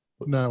thought.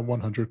 No,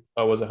 100.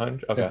 Oh, was it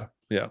 100? Okay.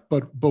 Yeah.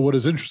 But what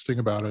is interesting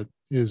about it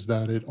is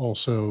that it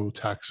also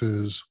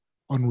taxes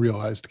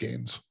unrealized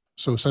gains.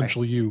 So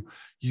essentially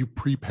you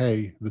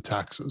prepay the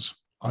taxes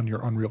on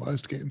your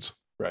unrealized gains.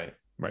 Right.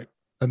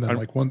 And then I'm-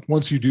 like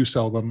once you do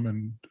sell them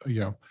and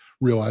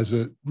realize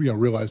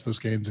those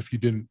gains, if you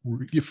didn't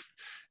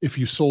if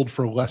you sold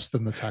for less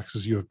than the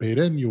taxes you have paid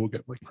in, you will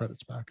get like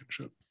credits back and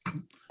shit.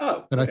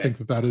 Oh, And okay. I think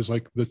that is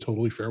like the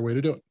totally fair way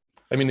to do it.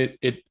 I mean,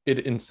 it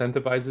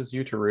incentivizes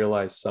you to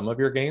realize some of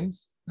your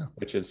gains, Yeah.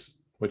 which is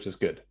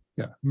good.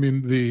 Yeah. I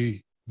mean,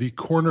 the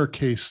corner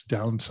case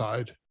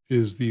downside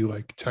is the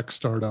like tech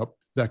startup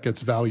that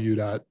gets valued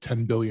at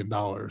 $10 billion.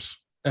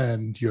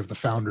 And you have the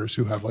founders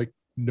who have like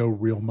no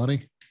real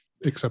money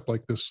except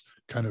like this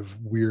kind of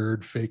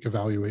weird fake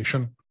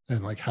evaluation.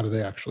 And like, how do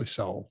they actually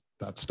sell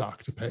that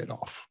stock to pay it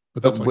off?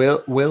 But that's But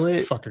like will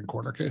it fucking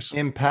corner case.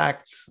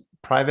 impact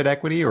private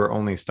equity or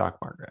only stock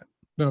market?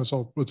 No, it's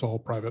all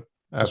private.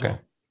 as Okay.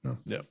 well.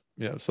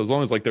 yeah. So as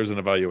long as like there's an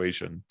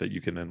evaluation that you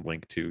can then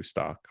link to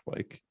stock,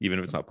 like even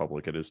if it's not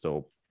public, it is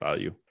still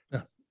value.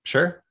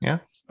 Sure. Yeah.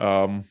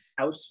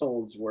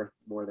 Households worth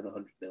more than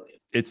 100 million.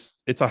 It's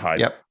a high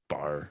Yep.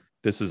 bar.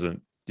 This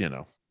isn't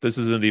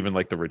even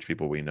like the rich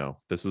people we know.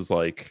 This is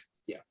like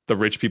Yeah. the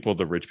rich people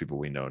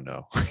we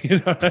know. You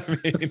know what I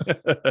mean?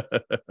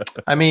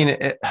 I mean,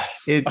 it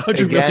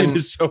 100 million again,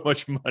 is so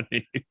much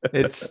money.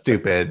 it's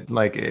stupid.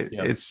 Like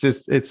Yeah.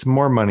 it's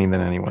more money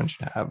than anyone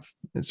should have.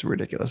 It's a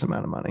ridiculous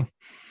amount of money.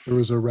 There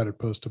was a Reddit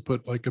post to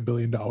put like $1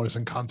 billion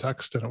in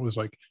context. And it was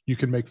like, you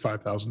can make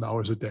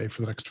 $5,000 a day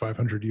for the next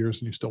 500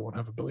 years and you still won't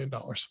have $1 billion.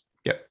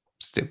 Yep.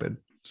 Stupid.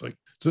 It's like,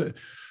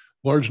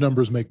 large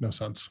numbers make no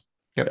sense.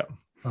 Yep.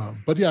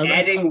 But yeah,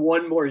 Adding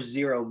one more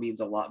zero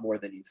means a lot more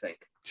than you think.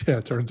 yeah,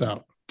 it turns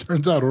out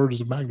orders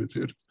of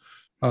magnitude.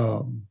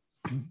 I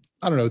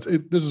don't know.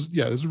 This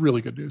is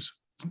really good news.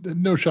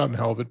 No shot in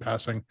hell of it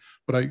passing,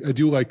 but I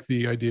do like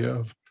the idea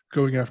of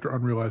going after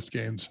unrealized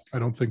gains. I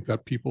don't think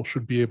that people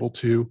should be able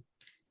to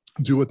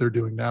do what they're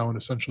doing now and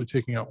essentially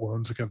taking out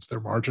loans against their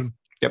margin.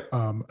 Yep.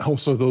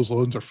 Also, those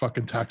loans are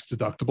fucking tax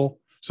deductible,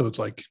 so it's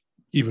like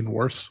even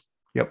worse.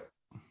 Yep.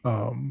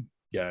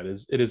 Yeah, it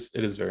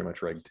is very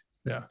much rigged.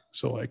 Yeah.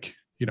 So like,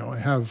 I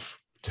have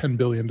 $10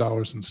 billion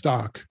in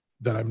stock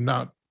that I'm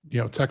not,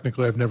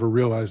 technically I've never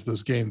realized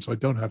those gains. So I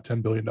don't have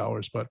 $10 billion,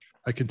 but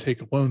I can take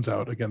loans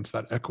out against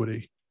that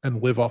equity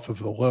and live off of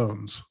the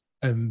loans.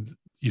 And,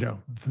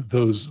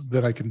 those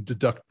that I can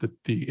deduct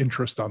the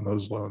interest on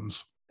those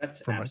loans.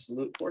 That's For my-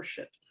 absolute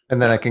horseshit. And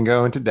then I can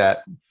go into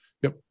debt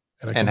And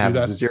I can and do have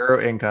that.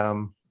 zero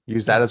income.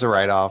 Use that as a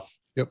write-off.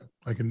 Yep.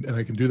 I can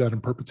do that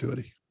in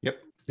perpetuity. Yep.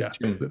 Yeah.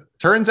 Mm.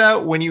 Turns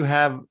out when you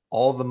have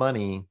all the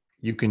money,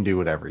 you can do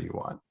whatever you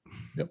want.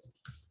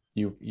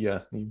 You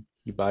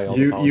buy all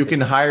the You can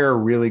politicians. hire a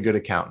really good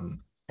accountant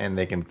and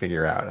they can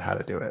figure out how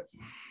to do it.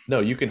 No,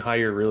 you can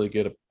hire really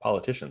good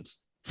politicians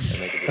and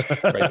they can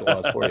write the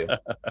laws for you.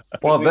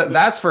 Well,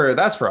 that's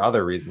for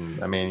other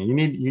reasons. I mean, you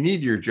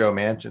need your Joe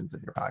Manchins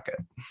in your pocket.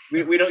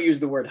 We don't use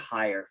the word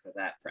hire for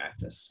that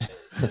practice.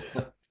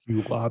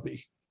 You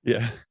lobby.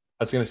 Yeah.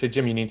 I was going to say,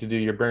 Jim, you need to do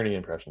your Bernie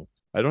impression.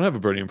 I don't have a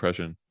Bernie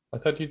impression. I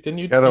thought you didn't.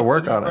 You Gotta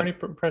work do your on it.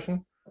 Bernie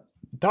impression.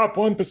 Top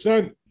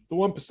 1%. The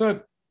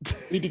 1%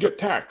 need to get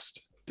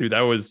taxed. Dude,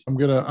 that was. I'm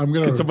gonna.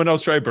 Can someone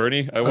else try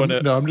Bernie? I want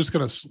to. No, I'm just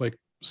gonna like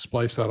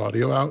splice that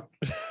audio out,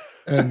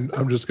 and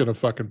I'm just gonna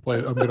fucking play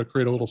it. I'm gonna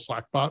create a little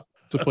Slack bot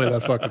to play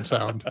that fucking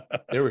sound.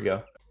 There we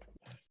go.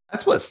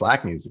 That's what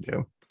Slack needs to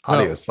do.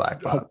 Audio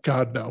Slack bots. Oh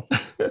God, no.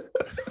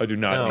 I do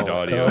not need No.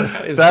 audio.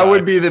 That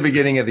would be the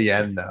beginning of the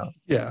end, though.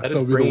 Yeah, That is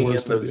would be the bringing in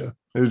worst those idea.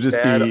 It would just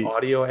bad be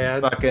audio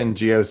ads. fucking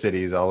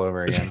GeoCities all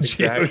over again.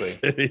 Exactly.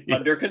 GeoCities.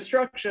 Under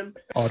construction.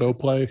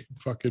 Autoplay,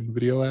 fucking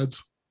video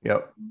ads.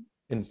 Yep.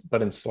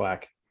 But in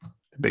Slack.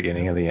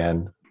 Beginning of the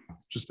end.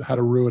 Just how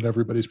to ruin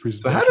everybody's So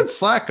presentation. how did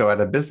Slack go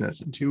out of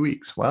business in 2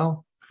 weeks?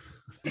 Well,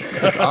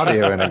 it's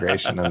audio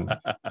integration and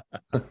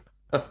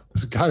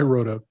This guy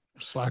wrote a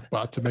Slack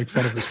bot to make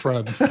fun of his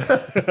friends.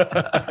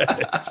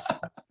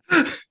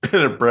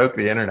 it broke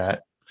the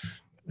internet.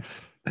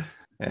 I'm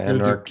And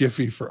gonna do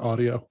Giphy for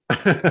audio.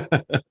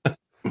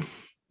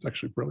 It's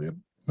actually brilliant.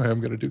 I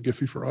am gonna do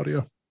Giphy for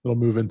audio. It'll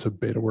move into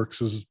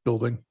BetaWorks'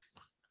 building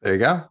there you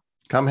go.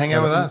 Come hang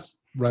out with us.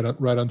 right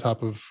on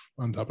top of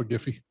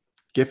Giphy.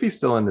 Giphy's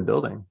still in the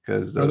building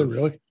because Are they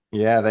really?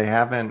 yeah, they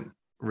haven't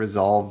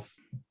resolved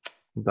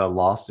the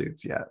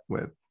lawsuits yet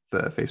with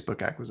the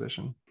Facebook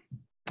acquisition.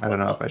 I don't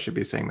know if I should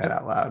be saying that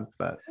out loud,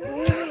 but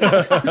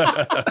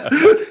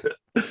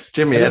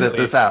Jimmy, edit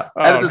this out.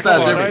 Edit this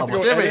out, come on, I Jimmy. have to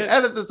go Jimmy, edit?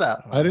 edit this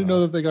out. I didn't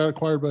know that they got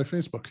acquired by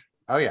Facebook.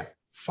 Oh yeah.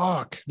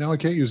 Fuck. Now I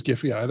can't use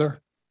Giphy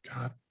either.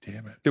 God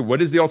damn it. Dude,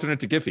 what is the alternate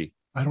to Giphy?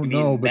 I don't You mean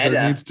know, but there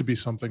Meta? needs to be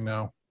something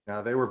now.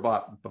 No, they were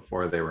bought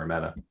before they were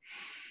Meta.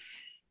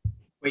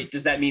 Wait,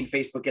 does that mean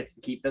Facebook gets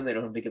to keep them? They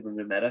don't have to give them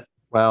to Meta?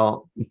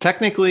 Well,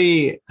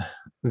 technically,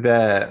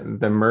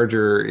 the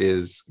merger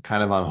is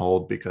kind of on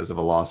hold because of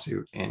a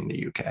lawsuit in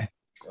the UK.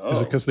 Oh.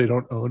 Is it because they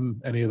don't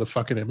own any of the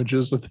fucking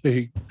images that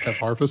they have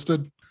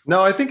harvested?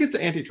 No, I think it's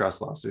an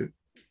antitrust lawsuit.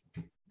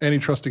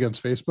 Antitrust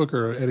against Facebook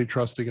or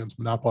antitrust against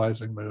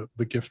monopolizing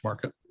the gift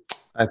market?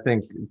 I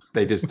think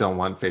they just don't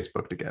want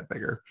Facebook to get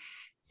bigger.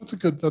 That's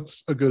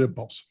a good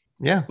impulse.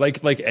 Yeah.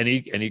 Like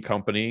any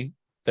company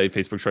that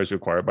Facebook tries to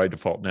acquire by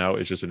default now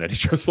is just an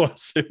antitrust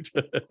lawsuit.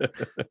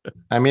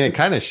 I mean, it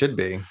kind of should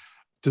be.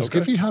 Does Okay.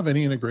 Giphy have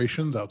any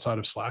integrations outside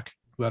of Slack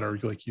that are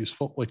like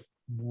useful? Like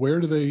where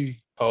do they,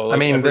 Oh, I like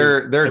mean,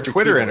 every their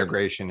Twitter keyboard.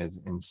 integration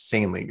is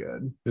insanely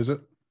good. is it?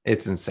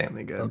 It's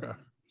insanely good. Okay.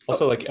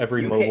 Also, like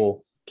every You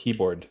mobile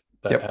keyboard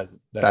that Yep, has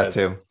That has-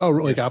 too. Oh,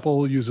 like Yes.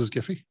 Apple uses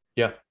Giphy?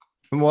 Yeah.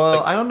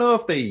 Well, I don't know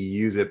if they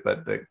use it,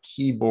 but the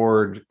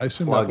keyboard I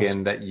assume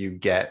plugin that you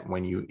get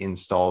when you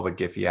install the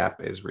Giphy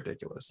app is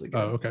ridiculously good.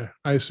 Oh, okay.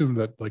 I assume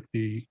that like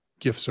the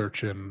gift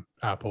search in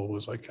Apple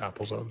was like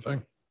Apple's own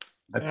thing.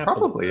 It Apple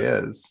probably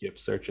does is. Gift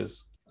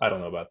searches. I don't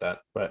know about that,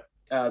 but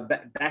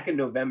Back in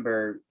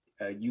November,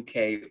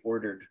 UK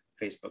ordered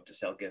Facebook to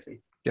sell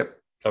Giphy. Yep.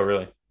 oh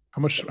really?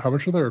 How much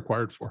are they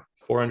required for?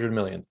 400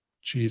 million.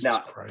 Jesus Now-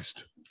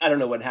 Christ. I don't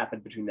know what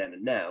happened between then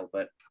and now,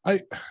 but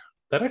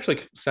That actually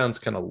sounds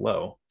kind of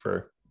low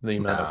for the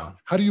amount of No,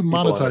 How do you people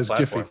on the monetize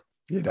platform. Giphy?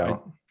 you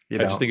don't. You I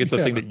don't. just think it's a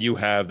Yeah. thing that you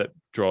have that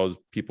draws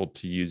people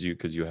to use you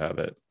because you have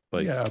it.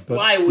 Like, Yeah, but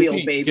flywheel,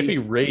 Giphy, baby.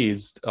 Giphy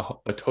raised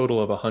a total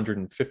of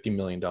 $150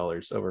 million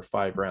over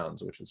 5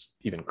 rounds, which is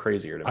even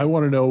crazier to me. I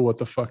want to know what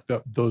the fuck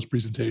those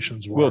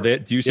presentations were. well, do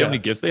you see how Yeah. many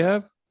gifts they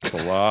have? It's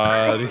a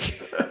lot.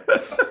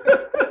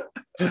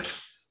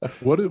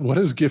 What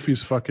is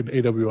Giphy's fucking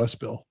AWS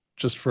bill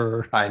just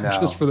for I know.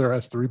 just for their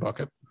S3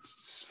 bucket?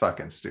 It's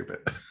fucking stupid.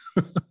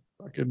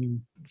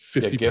 Fucking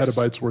 50 gifts.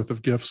 petabytes worth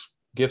of gifts.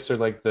 GIFs are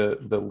like the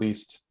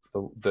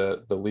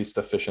least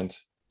efficient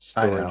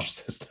I know. storage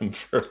system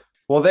for.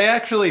 Well,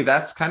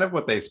 that's kind of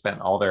what they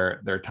spent all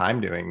their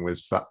time doing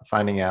was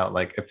finding out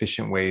like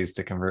efficient ways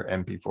to convert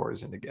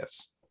MP4s into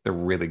GIFs. They're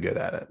really good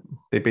at it.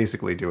 They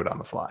basically do it on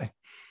the fly.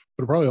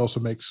 But it probably also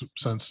makes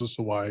sense as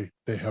to why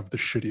they have the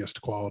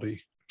shittiest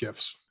quality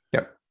GIFs.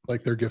 Yep.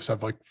 Like their GIFs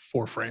have like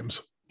 4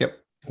 frames. Yep.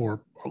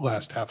 Or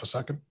last half a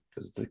second.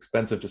 Because it's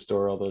expensive to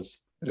store all those.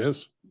 It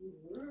is.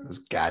 Those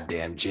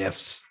goddamn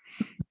GIFs.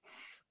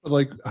 But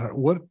like, I don't know,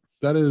 what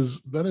that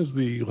is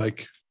the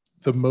like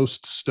the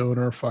most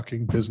stoner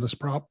fucking business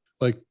prop.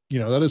 Like,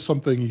 that is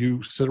something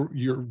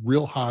you're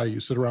real high. You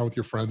sit around with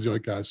your friends. You're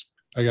like, guys,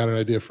 I got an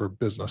idea for a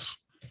business.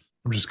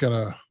 I'm just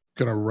gonna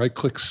right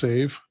click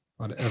save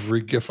on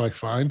every GIF I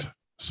find.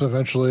 So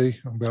eventually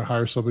I'm gonna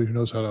hire somebody who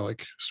knows how to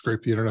like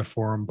scrape the internet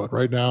for them. But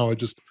right now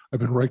I've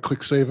been right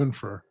click saving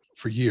for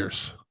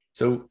years.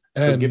 So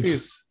And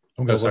Giphy's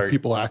I'm gonna Oh, let sorry.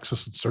 people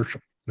access and search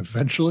them. And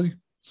eventually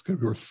it's gonna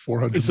be worth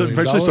 $400 So million.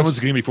 eventually, someone's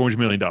going to be $400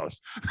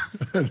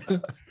 million.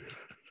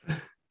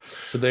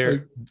 so their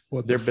Like,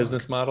 what the their fuck?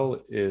 business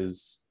model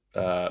is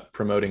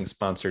promoting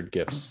sponsored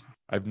gifts.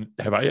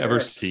 Have I ever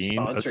seen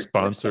a GIF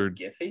sponsored?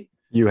 Giphy?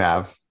 You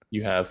have.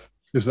 You have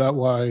Is that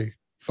why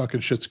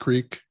fucking Schitt's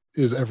Creek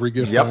is every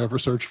GIF Yep. I ever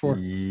search for.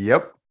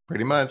 Yep,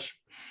 pretty much.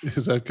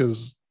 Is that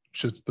because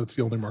that's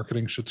the only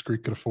marketing Schitt's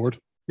Creek could afford?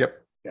 Yep.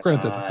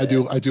 Granted, I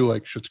do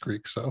like Schitt's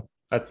Creek, so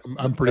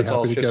I'm pretty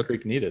all happy to Schitt's get.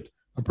 Creek needed.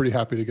 I'm pretty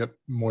happy to get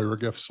Moira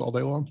GIFs all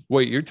day long.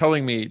 Wait, you're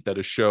telling me that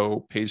a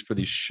show pays for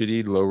these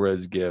shitty low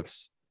res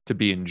GIFs to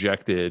be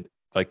injected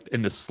like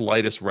in the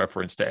slightest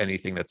reference to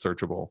anything that's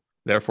searchable?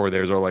 Therefore,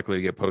 theirs are likely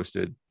to get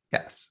posted.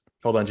 Yes.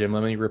 Hold on, Jim.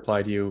 Let me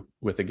reply to you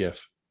with a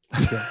GIF.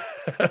 Is it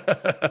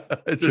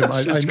Jim,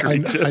 a Schitt's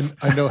Creek GIF?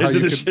 I know how Is you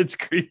it a can, Schitt's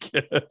Creek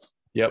GIF?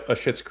 Yep, a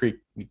Schitt's Creek.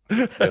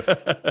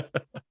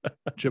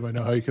 Jim. I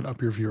know how you can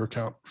up your viewer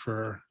count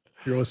for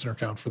your listener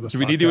count for this. Do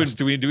we need to podcast.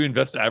 do we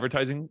invest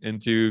advertising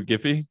into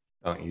Giphy?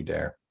 Don't you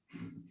dare.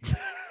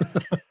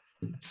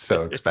 It's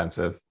so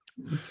expensive.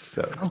 It's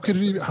so How could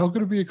it be? How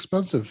could it be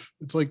expensive?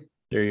 It's like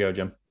There you go,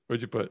 Jim.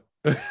 What'd you put?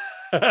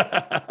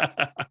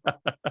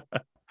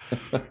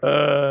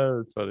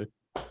 That's funny.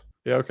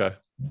 Yeah, okay.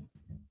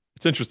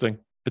 It's interesting.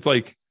 It's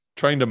like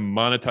trying to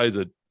monetize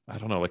I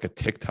don't know, like a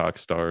TikTok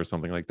star or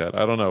something like that.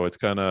 I don't know. It's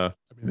kind of,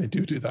 I mean, they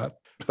do that.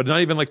 but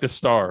not even like the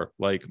star,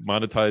 like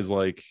monetize,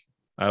 like,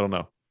 I don't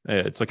know. Yeah,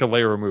 it's like a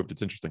layer removed.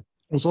 It's interesting.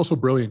 It was also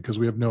brilliant because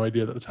we have no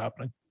idea that it's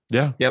happening.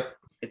 Yeah. Yep.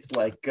 It's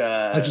like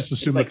I just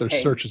assume like that their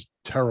paying- search is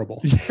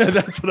terrible. Yeah,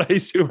 that's what I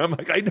assume. I'm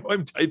like, I know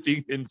I'm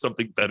typing in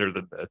something better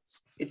than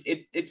this.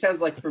 It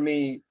sounds like for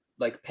me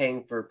like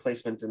paying for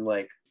placement in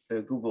like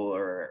the Google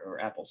or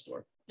Apple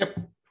store. Yep.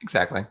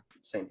 Exactly.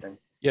 Same thing.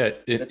 Yeah,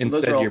 Those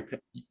instead are all-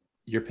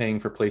 you're paying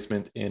for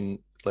placement in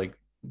like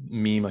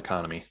meme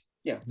economy.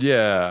 Yeah.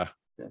 Yeah.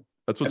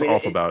 That's what's I mean,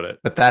 off about it.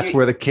 But that's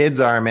where the kids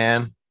are,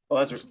 man. Well,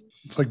 that's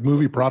It's like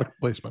movie product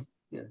placement.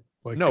 Yeah.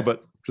 Like No,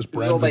 but just It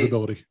was all brand by-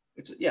 visibility.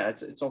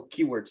 it's all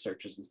keyword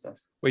searches and stuff.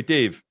 wait,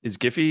 Dave, is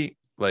Giphy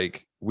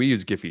like we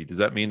use Giphy? Does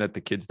that mean that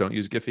the kids don't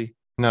use Giphy?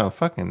 No,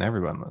 fucking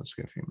everyone loves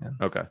Giphy, man.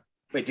 Okay.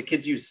 Wait, do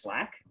kids use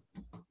Slack?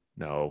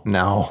 No.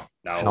 No.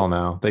 Hell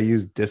no. They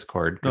use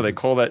Discord. No, they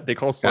call got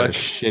a Slack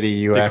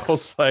shitty they call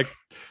UX. Slack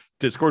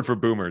Discord for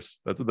boomers.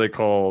 That's what they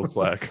call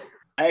Slack.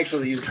 I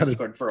actually used kinda-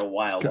 Discord for a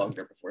while kinda-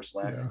 longer before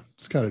Slack. Yeah,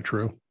 it's kind of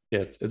true. Yeah,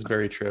 it's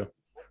very true.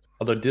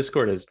 Although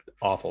Discord is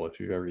awful if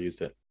you've ever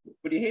used it.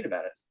 What do you hate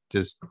about it?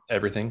 Just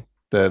Everything.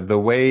 the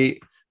way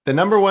the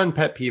number one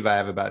pet peeve I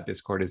have about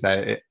Discord is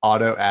that it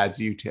auto adds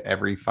you to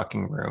every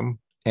fucking room.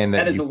 And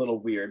That is you, a little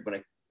weird when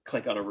I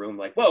click on a room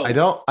like, whoa. I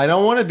don't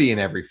want to be in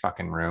every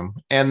fucking room.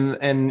 And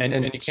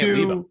you can't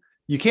leave 'em.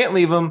 You can't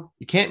leave them.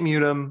 You can't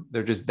mute them.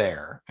 They're just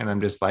there. And I'm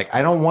just like,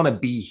 I don't want to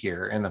be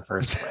here in the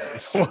first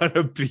place. Want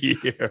to be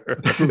here.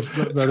 So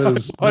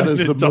that is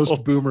the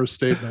most boomer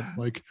statement.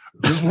 Like,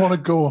 I just want to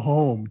go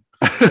home.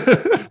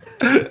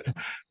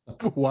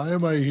 Why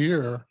am I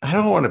here? I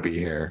don't want to be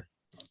here.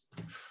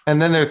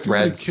 And then their Too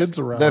many threads. kids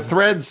around. The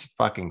threads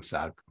fucking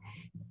suck.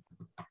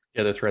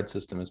 Yeah, the thread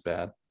system is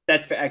bad.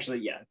 That's actually,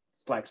 yeah,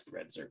 Slack's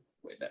threads are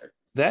way better.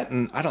 That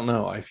and I don't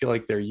know. I feel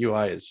like their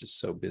UI is just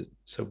so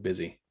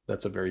busy.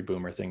 That's a very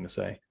boomer thing to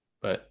say,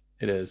 but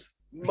it is.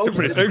 Most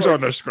Too many things on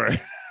the Discords- screen.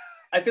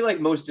 I feel like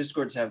most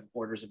Discords have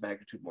orders of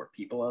magnitude more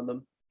people on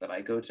them than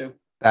I go to.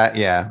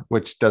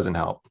 Which doesn't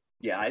help.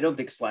 Yeah, I don't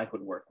think Slack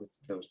would work with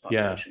those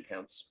population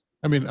counts.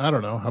 I mean, I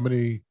don't know how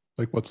many.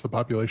 Like, what's the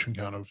population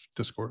count of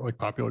Discord? Like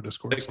popular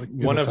Discords, like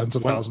One of- tens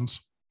of one- thousands.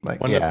 Like,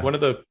 One yeah.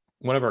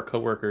 of our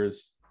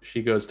coworkers,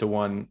 she goes to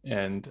one,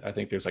 and I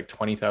think there's like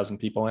 20,000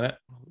 people in it,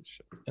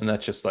 and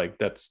that's just like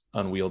that's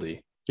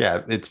unwieldy.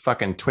 Yeah, it's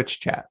fucking Twitch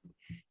chat.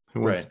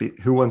 Who wants Right.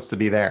 who wants to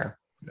be there?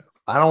 Yeah.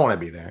 I don't want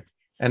to be there.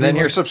 And We then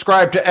you're want-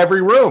 subscribed to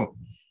every room.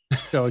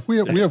 Yeah, like we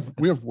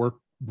have work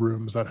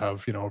rooms that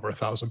have over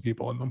 1,000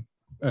 people in them,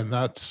 and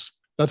that's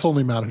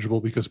only manageable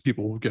because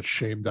people will get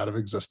shamed out of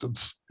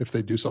existence if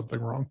they do something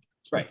wrong.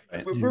 So, Right.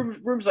 Right.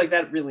 Rooms like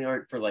that really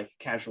aren't for like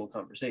casual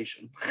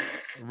conversation.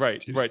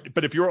 Right, right.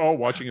 But if you're all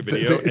watching a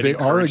video and they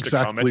are encouraged to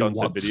comment exactly on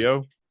said once.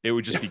 video, it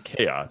would just be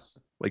chaos.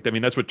 Like, I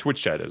mean, that's what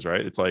Twitch chat is,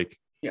 right? It's like,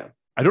 Yeah.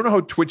 I don't know how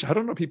Twitch, I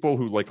don't know people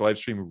who like live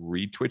stream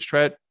read Twitch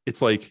chat.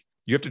 It's like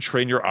you have to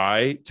train your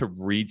eye to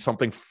read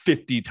something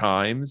 50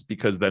 times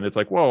because then it's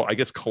like, well, I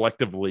guess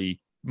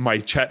collectively my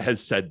chat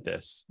has said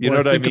this. You know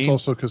what I think mean? it's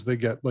also because they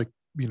get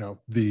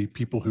the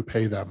people who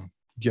pay them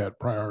get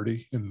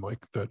priority in like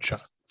the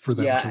chat for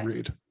them Yeah. to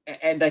read.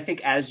 And I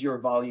think as your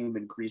volume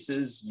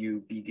increases,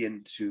 you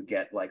begin to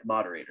get like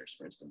moderators,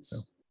 for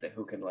instance, that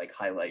who can like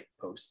highlight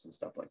posts and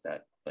stuff like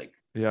that. Like,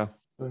 Yeah.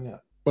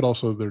 But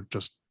also they're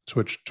just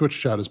Twitch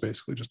chat is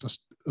basically just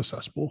a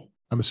cesspool.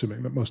 I'm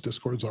assuming that most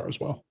Discords are as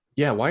well.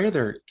 Yeah, why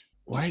do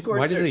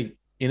Discords are- they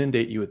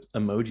inundate you with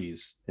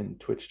emojis in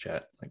Twitch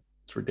chat? Like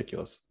it's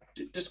ridiculous.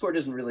 Discord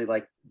isn't really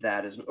like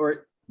that,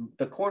 or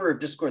the corner of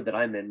Discord that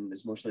I'm in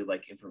is mostly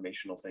like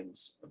informational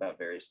things about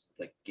various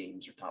like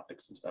games or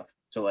topics and stuff.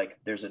 So like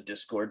there's a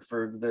Discord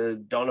for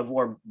the Dawn of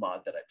War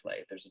mod that I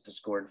play. There's a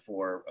Discord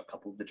for a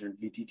couple of the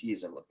different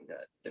VTTs I'm looking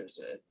at. There's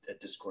a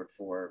Discord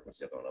for, what's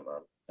the other one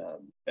I'm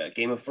on?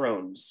 Game of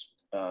Thrones,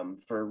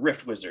 for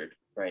Rift Wizard,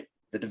 right?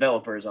 The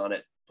developer is on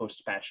it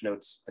post patch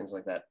notes, things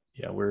like that.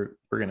 Yeah, we're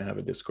gonna have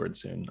a Discord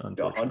soon.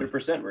 Unfortunately,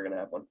 100% we're gonna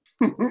have one.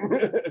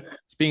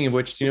 Speaking of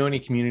which, do you know any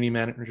community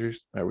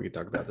managers? Oh, we could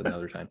talk about that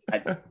another time.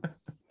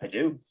 I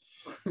do.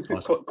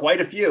 Awesome. Quite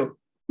a few.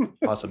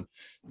 Awesome.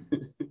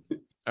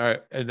 All right.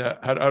 And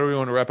how do we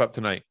want to wrap up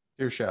tonight?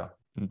 Your show.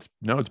 It's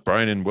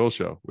Brian and Will's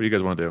show. What do you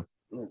guys want to do?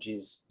 Oh,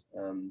 geez.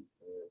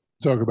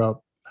 Talk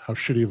about how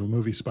shitty of a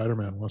movie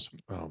Spider-Man was.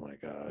 Oh my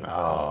God.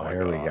 Oh, my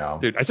here we God. go.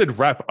 Dude, I said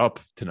wrap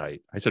up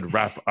tonight. I said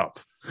wrap up.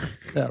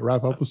 Yeah,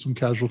 wrap up with some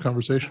casual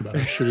conversation about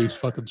how shitty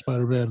fucking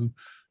Spider-Man.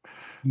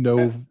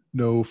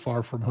 No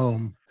Far From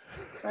Home.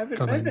 I haven't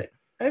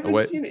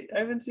What? seen it. I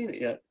haven't seen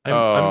it yet.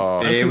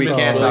 Oh. See, we convinced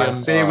can't William- talk.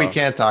 See, we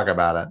can't talk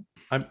about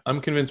it. I'm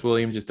convinced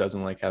William just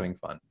doesn't like having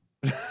fun.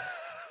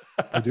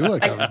 I do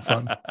like having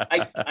fun.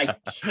 I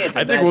can't.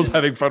 I think Will's imagine-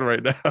 having fun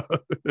right now.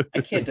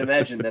 I can't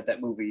imagine that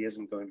movie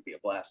isn't going to be a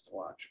blast to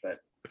watch. But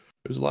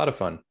It was a lot of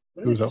fun.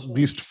 It was at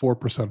least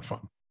 4%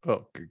 fun.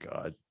 Oh, good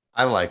God.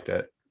 I liked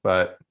it,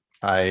 but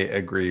I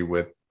agree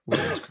with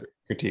Will's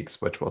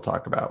critiques, which we'll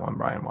talk about when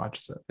Brian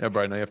watches it. Yeah,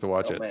 Brian, now you have to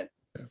watch Oh, it. man.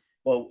 Yeah.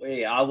 Well,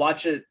 yeah, I'll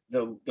watch it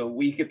the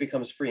week it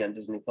becomes free on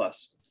Disney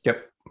Plus.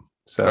 Yep.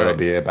 So All it'll right.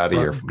 be about a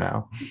year from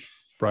now.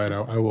 Brian,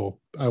 I will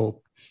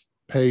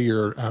pay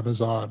your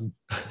Amazon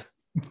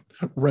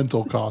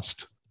rental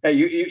cost. Hey,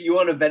 you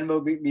want to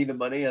Venmo me the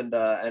money and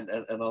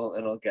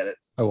I'll get it.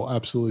 I will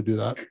absolutely do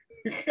that.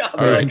 I'll be All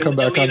right, like, and come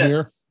back on Alina,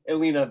 here.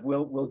 Alina,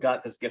 Will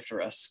got this gift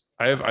for us.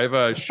 I have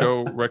a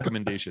show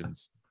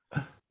recommendations.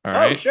 All Oh,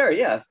 right. sure,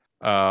 yeah.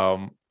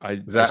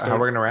 Is that how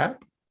we're gonna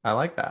wrap? I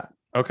like that.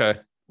 Okay.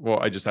 Well,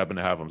 I just happen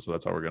to have them, so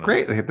that's how we're gonna.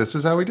 Great. This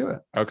is how we do it.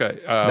 Okay.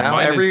 Now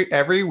mine is-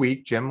 every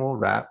week, Jim will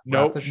wrap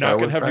Nope, the show. not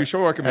gonna with have new rec-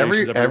 show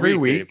recommendations every Dave.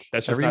 week.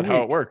 That's just every not how it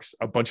week. works.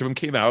 A bunch of them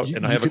came out, You-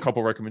 and I you have a could-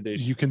 couple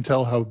recommendations. You can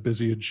tell how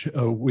busy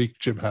a week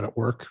Jim had at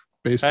work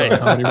based Hey, on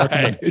how many hey,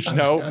 recommendations.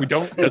 no, he had. we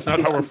don't. That's not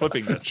how we're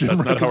flipping this. Jim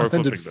That's not how we're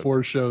recommended flipping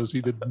 4 shows.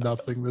 He did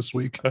nothing this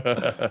week.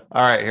 this.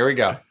 All right, here we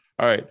go.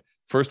 All right.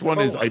 First one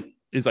Number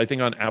is I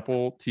think on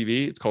Apple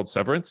TV. It's called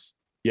Severance.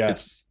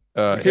 Yes.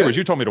 Is it Hey, good?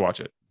 you told me to watch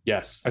it.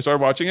 Yes. I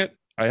started watching it.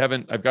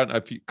 I've gotten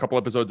a couple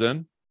episodes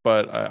in,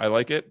 but I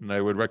like it and I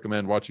would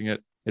recommend watching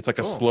it. It's like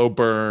a Cool. slow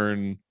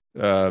burn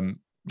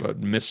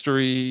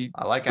mystery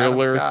I like Adam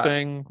thriller Scott.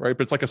 thing, right?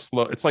 But it's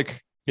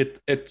like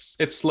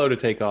It's slow to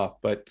take off,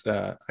 but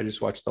I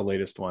just watched the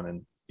latest one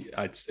and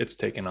it's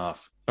taken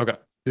off. okay.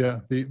 Yeah,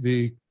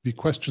 the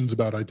questions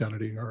about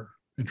identity are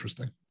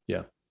interesting.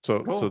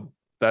 So Cool. so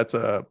that's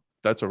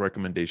a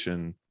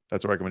recommendation.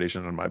 That's a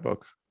recommendation on my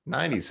book.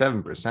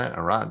 97%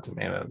 on Rotten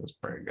Tomatoes is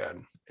pretty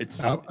good.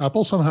 It's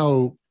Apple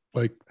somehow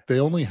like they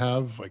only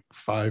have like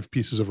 5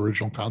 pieces of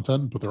original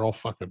content, but they're all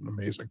fucking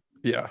amazing.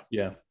 yeah.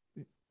 Yeah.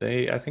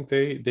 I think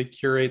they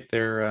curate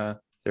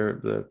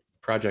the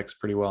projects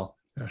pretty well.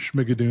 Yeah,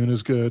 Schmigadoon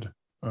is good.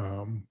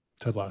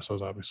 Ted Lasso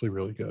is obviously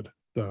really good.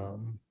 The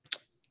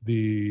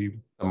The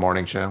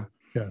morning show.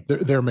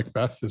 their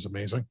Macbeth is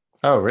amazing.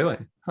 Oh, really?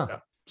 Huh. Yeah.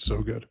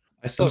 So good.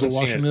 I still Denzel haven't seen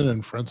it. Washington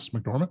and Francis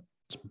McDormand.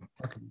 It's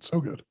fucking so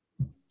good.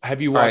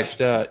 Have you All right.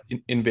 watched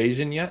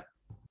Invasion yet?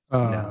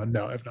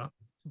 No, I've not.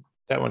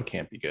 That one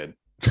can't be good.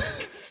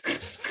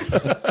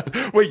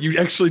 Wait, you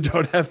actually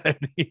don't have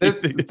any.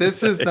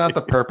 This is not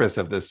the purpose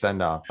of this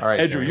send off. All right,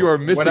 Andrew, Jim. you are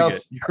missing What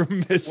else? it. You're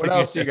missing What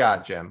else it. you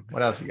got, Jim?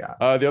 What else you got?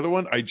 The other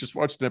one, I just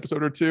watched an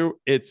episode or two.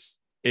 It's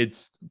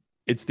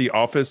The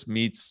Office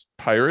meets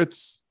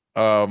Pirates.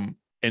 And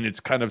it's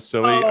kind of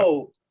silly.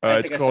 Oh, I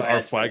It's think I called saw Our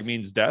ads for Flag this.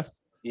 Means Death.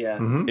 Yeah.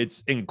 Mhm.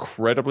 It's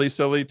incredibly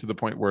silly to the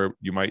point where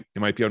it might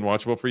be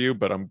unwatchable for you,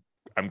 but I'm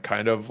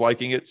kind of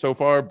liking it so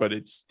far. But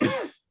it's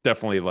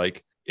definitely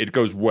like it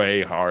goes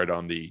way hard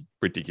on the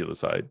ridiculous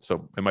side,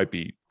 so it might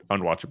be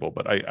unwatchable.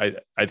 But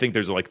I think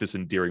there's like this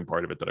endearing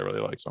part of it that I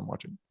really like, so I'm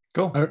watching.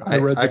 Cool. I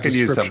read the I could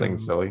use something description.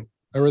 silly.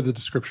 I read the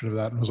description of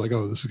that and was like,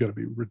 oh, this is going to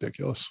be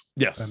ridiculous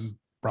Yes, and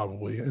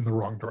probably in the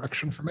wrong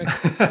direction for me.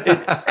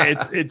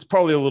 it's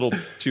probably a little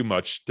too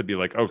much to be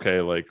like, okay,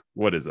 like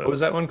what is this? What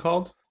was that one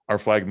called? Our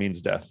Flag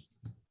Means Death.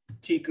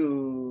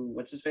 Tiku,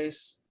 what's his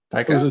face?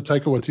 Taika? Was it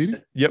Taika Waititi?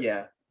 Yep.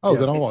 Yeah. Oh, Yeah,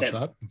 then I'll it's watch him.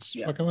 that. It's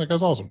Yeah. fucking that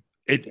guy's awesome.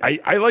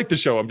 I like the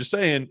show. I'm just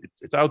saying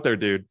it's out there,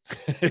 dude.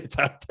 It's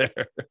out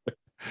there.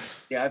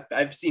 Yeah,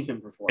 I've seen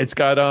him perform. It's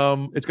got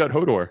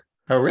Hodor.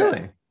 Oh,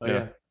 really? Oh,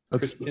 Yeah.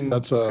 That's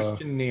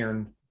Christian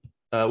Nairn.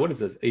 What is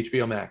this?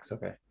 HBO Max.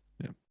 Okay.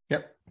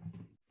 Yep.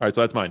 All right,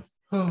 so that's mine.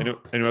 Anyone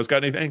else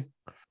got anything?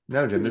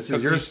 No, Jim, this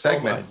is You your stole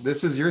segment. mine.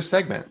 This is your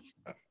segment.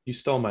 You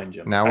stole mine,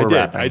 Jim. Now I we're did.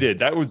 wrapping. I did.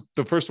 That was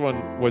the first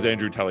one. Was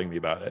Andrew telling me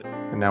about it?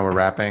 And now we're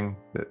wrapping.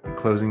 The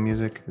closing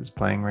music is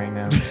playing right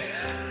now.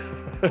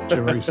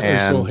 Jim, are you still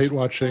And- hate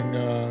watching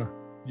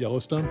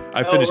Yellowstone?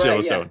 I finished right,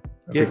 Yellowstone.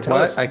 Yeah, What? tell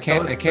us- I can't.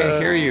 tell I us can't the-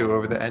 hear you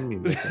over the end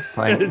music. It's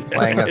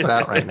playing us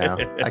out right now.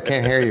 I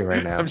can't hear you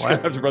right now. I'm just gonna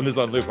What? have to run this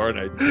on loop, aren't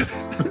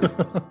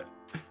I?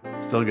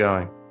 It's still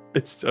going.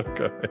 It's still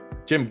good.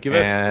 Jim, give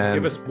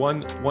And- us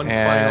one final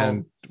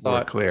and we're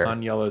thought clear.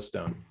 on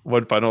Yellowstone.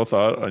 One final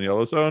thought on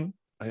Yellowstone.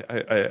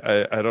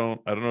 I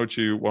don't know what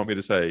you want me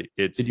to say.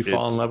 Did you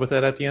fall in love with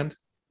it at the end?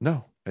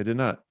 No, I did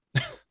not.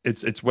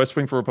 It's West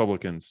Wing for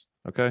Republicans.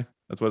 Okay,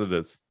 that's what it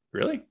is.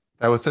 Really?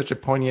 That was such a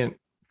poignant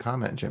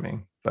comment, Jimmy.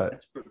 But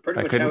That's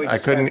pretty much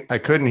how we I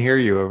couldn't hear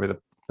you over the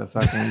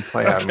fucking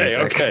play out Okay,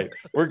 music. okay,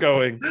 we're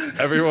going.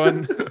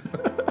 Everyone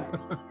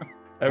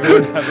have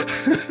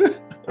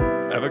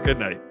a good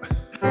night.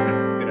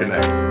 Good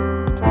night.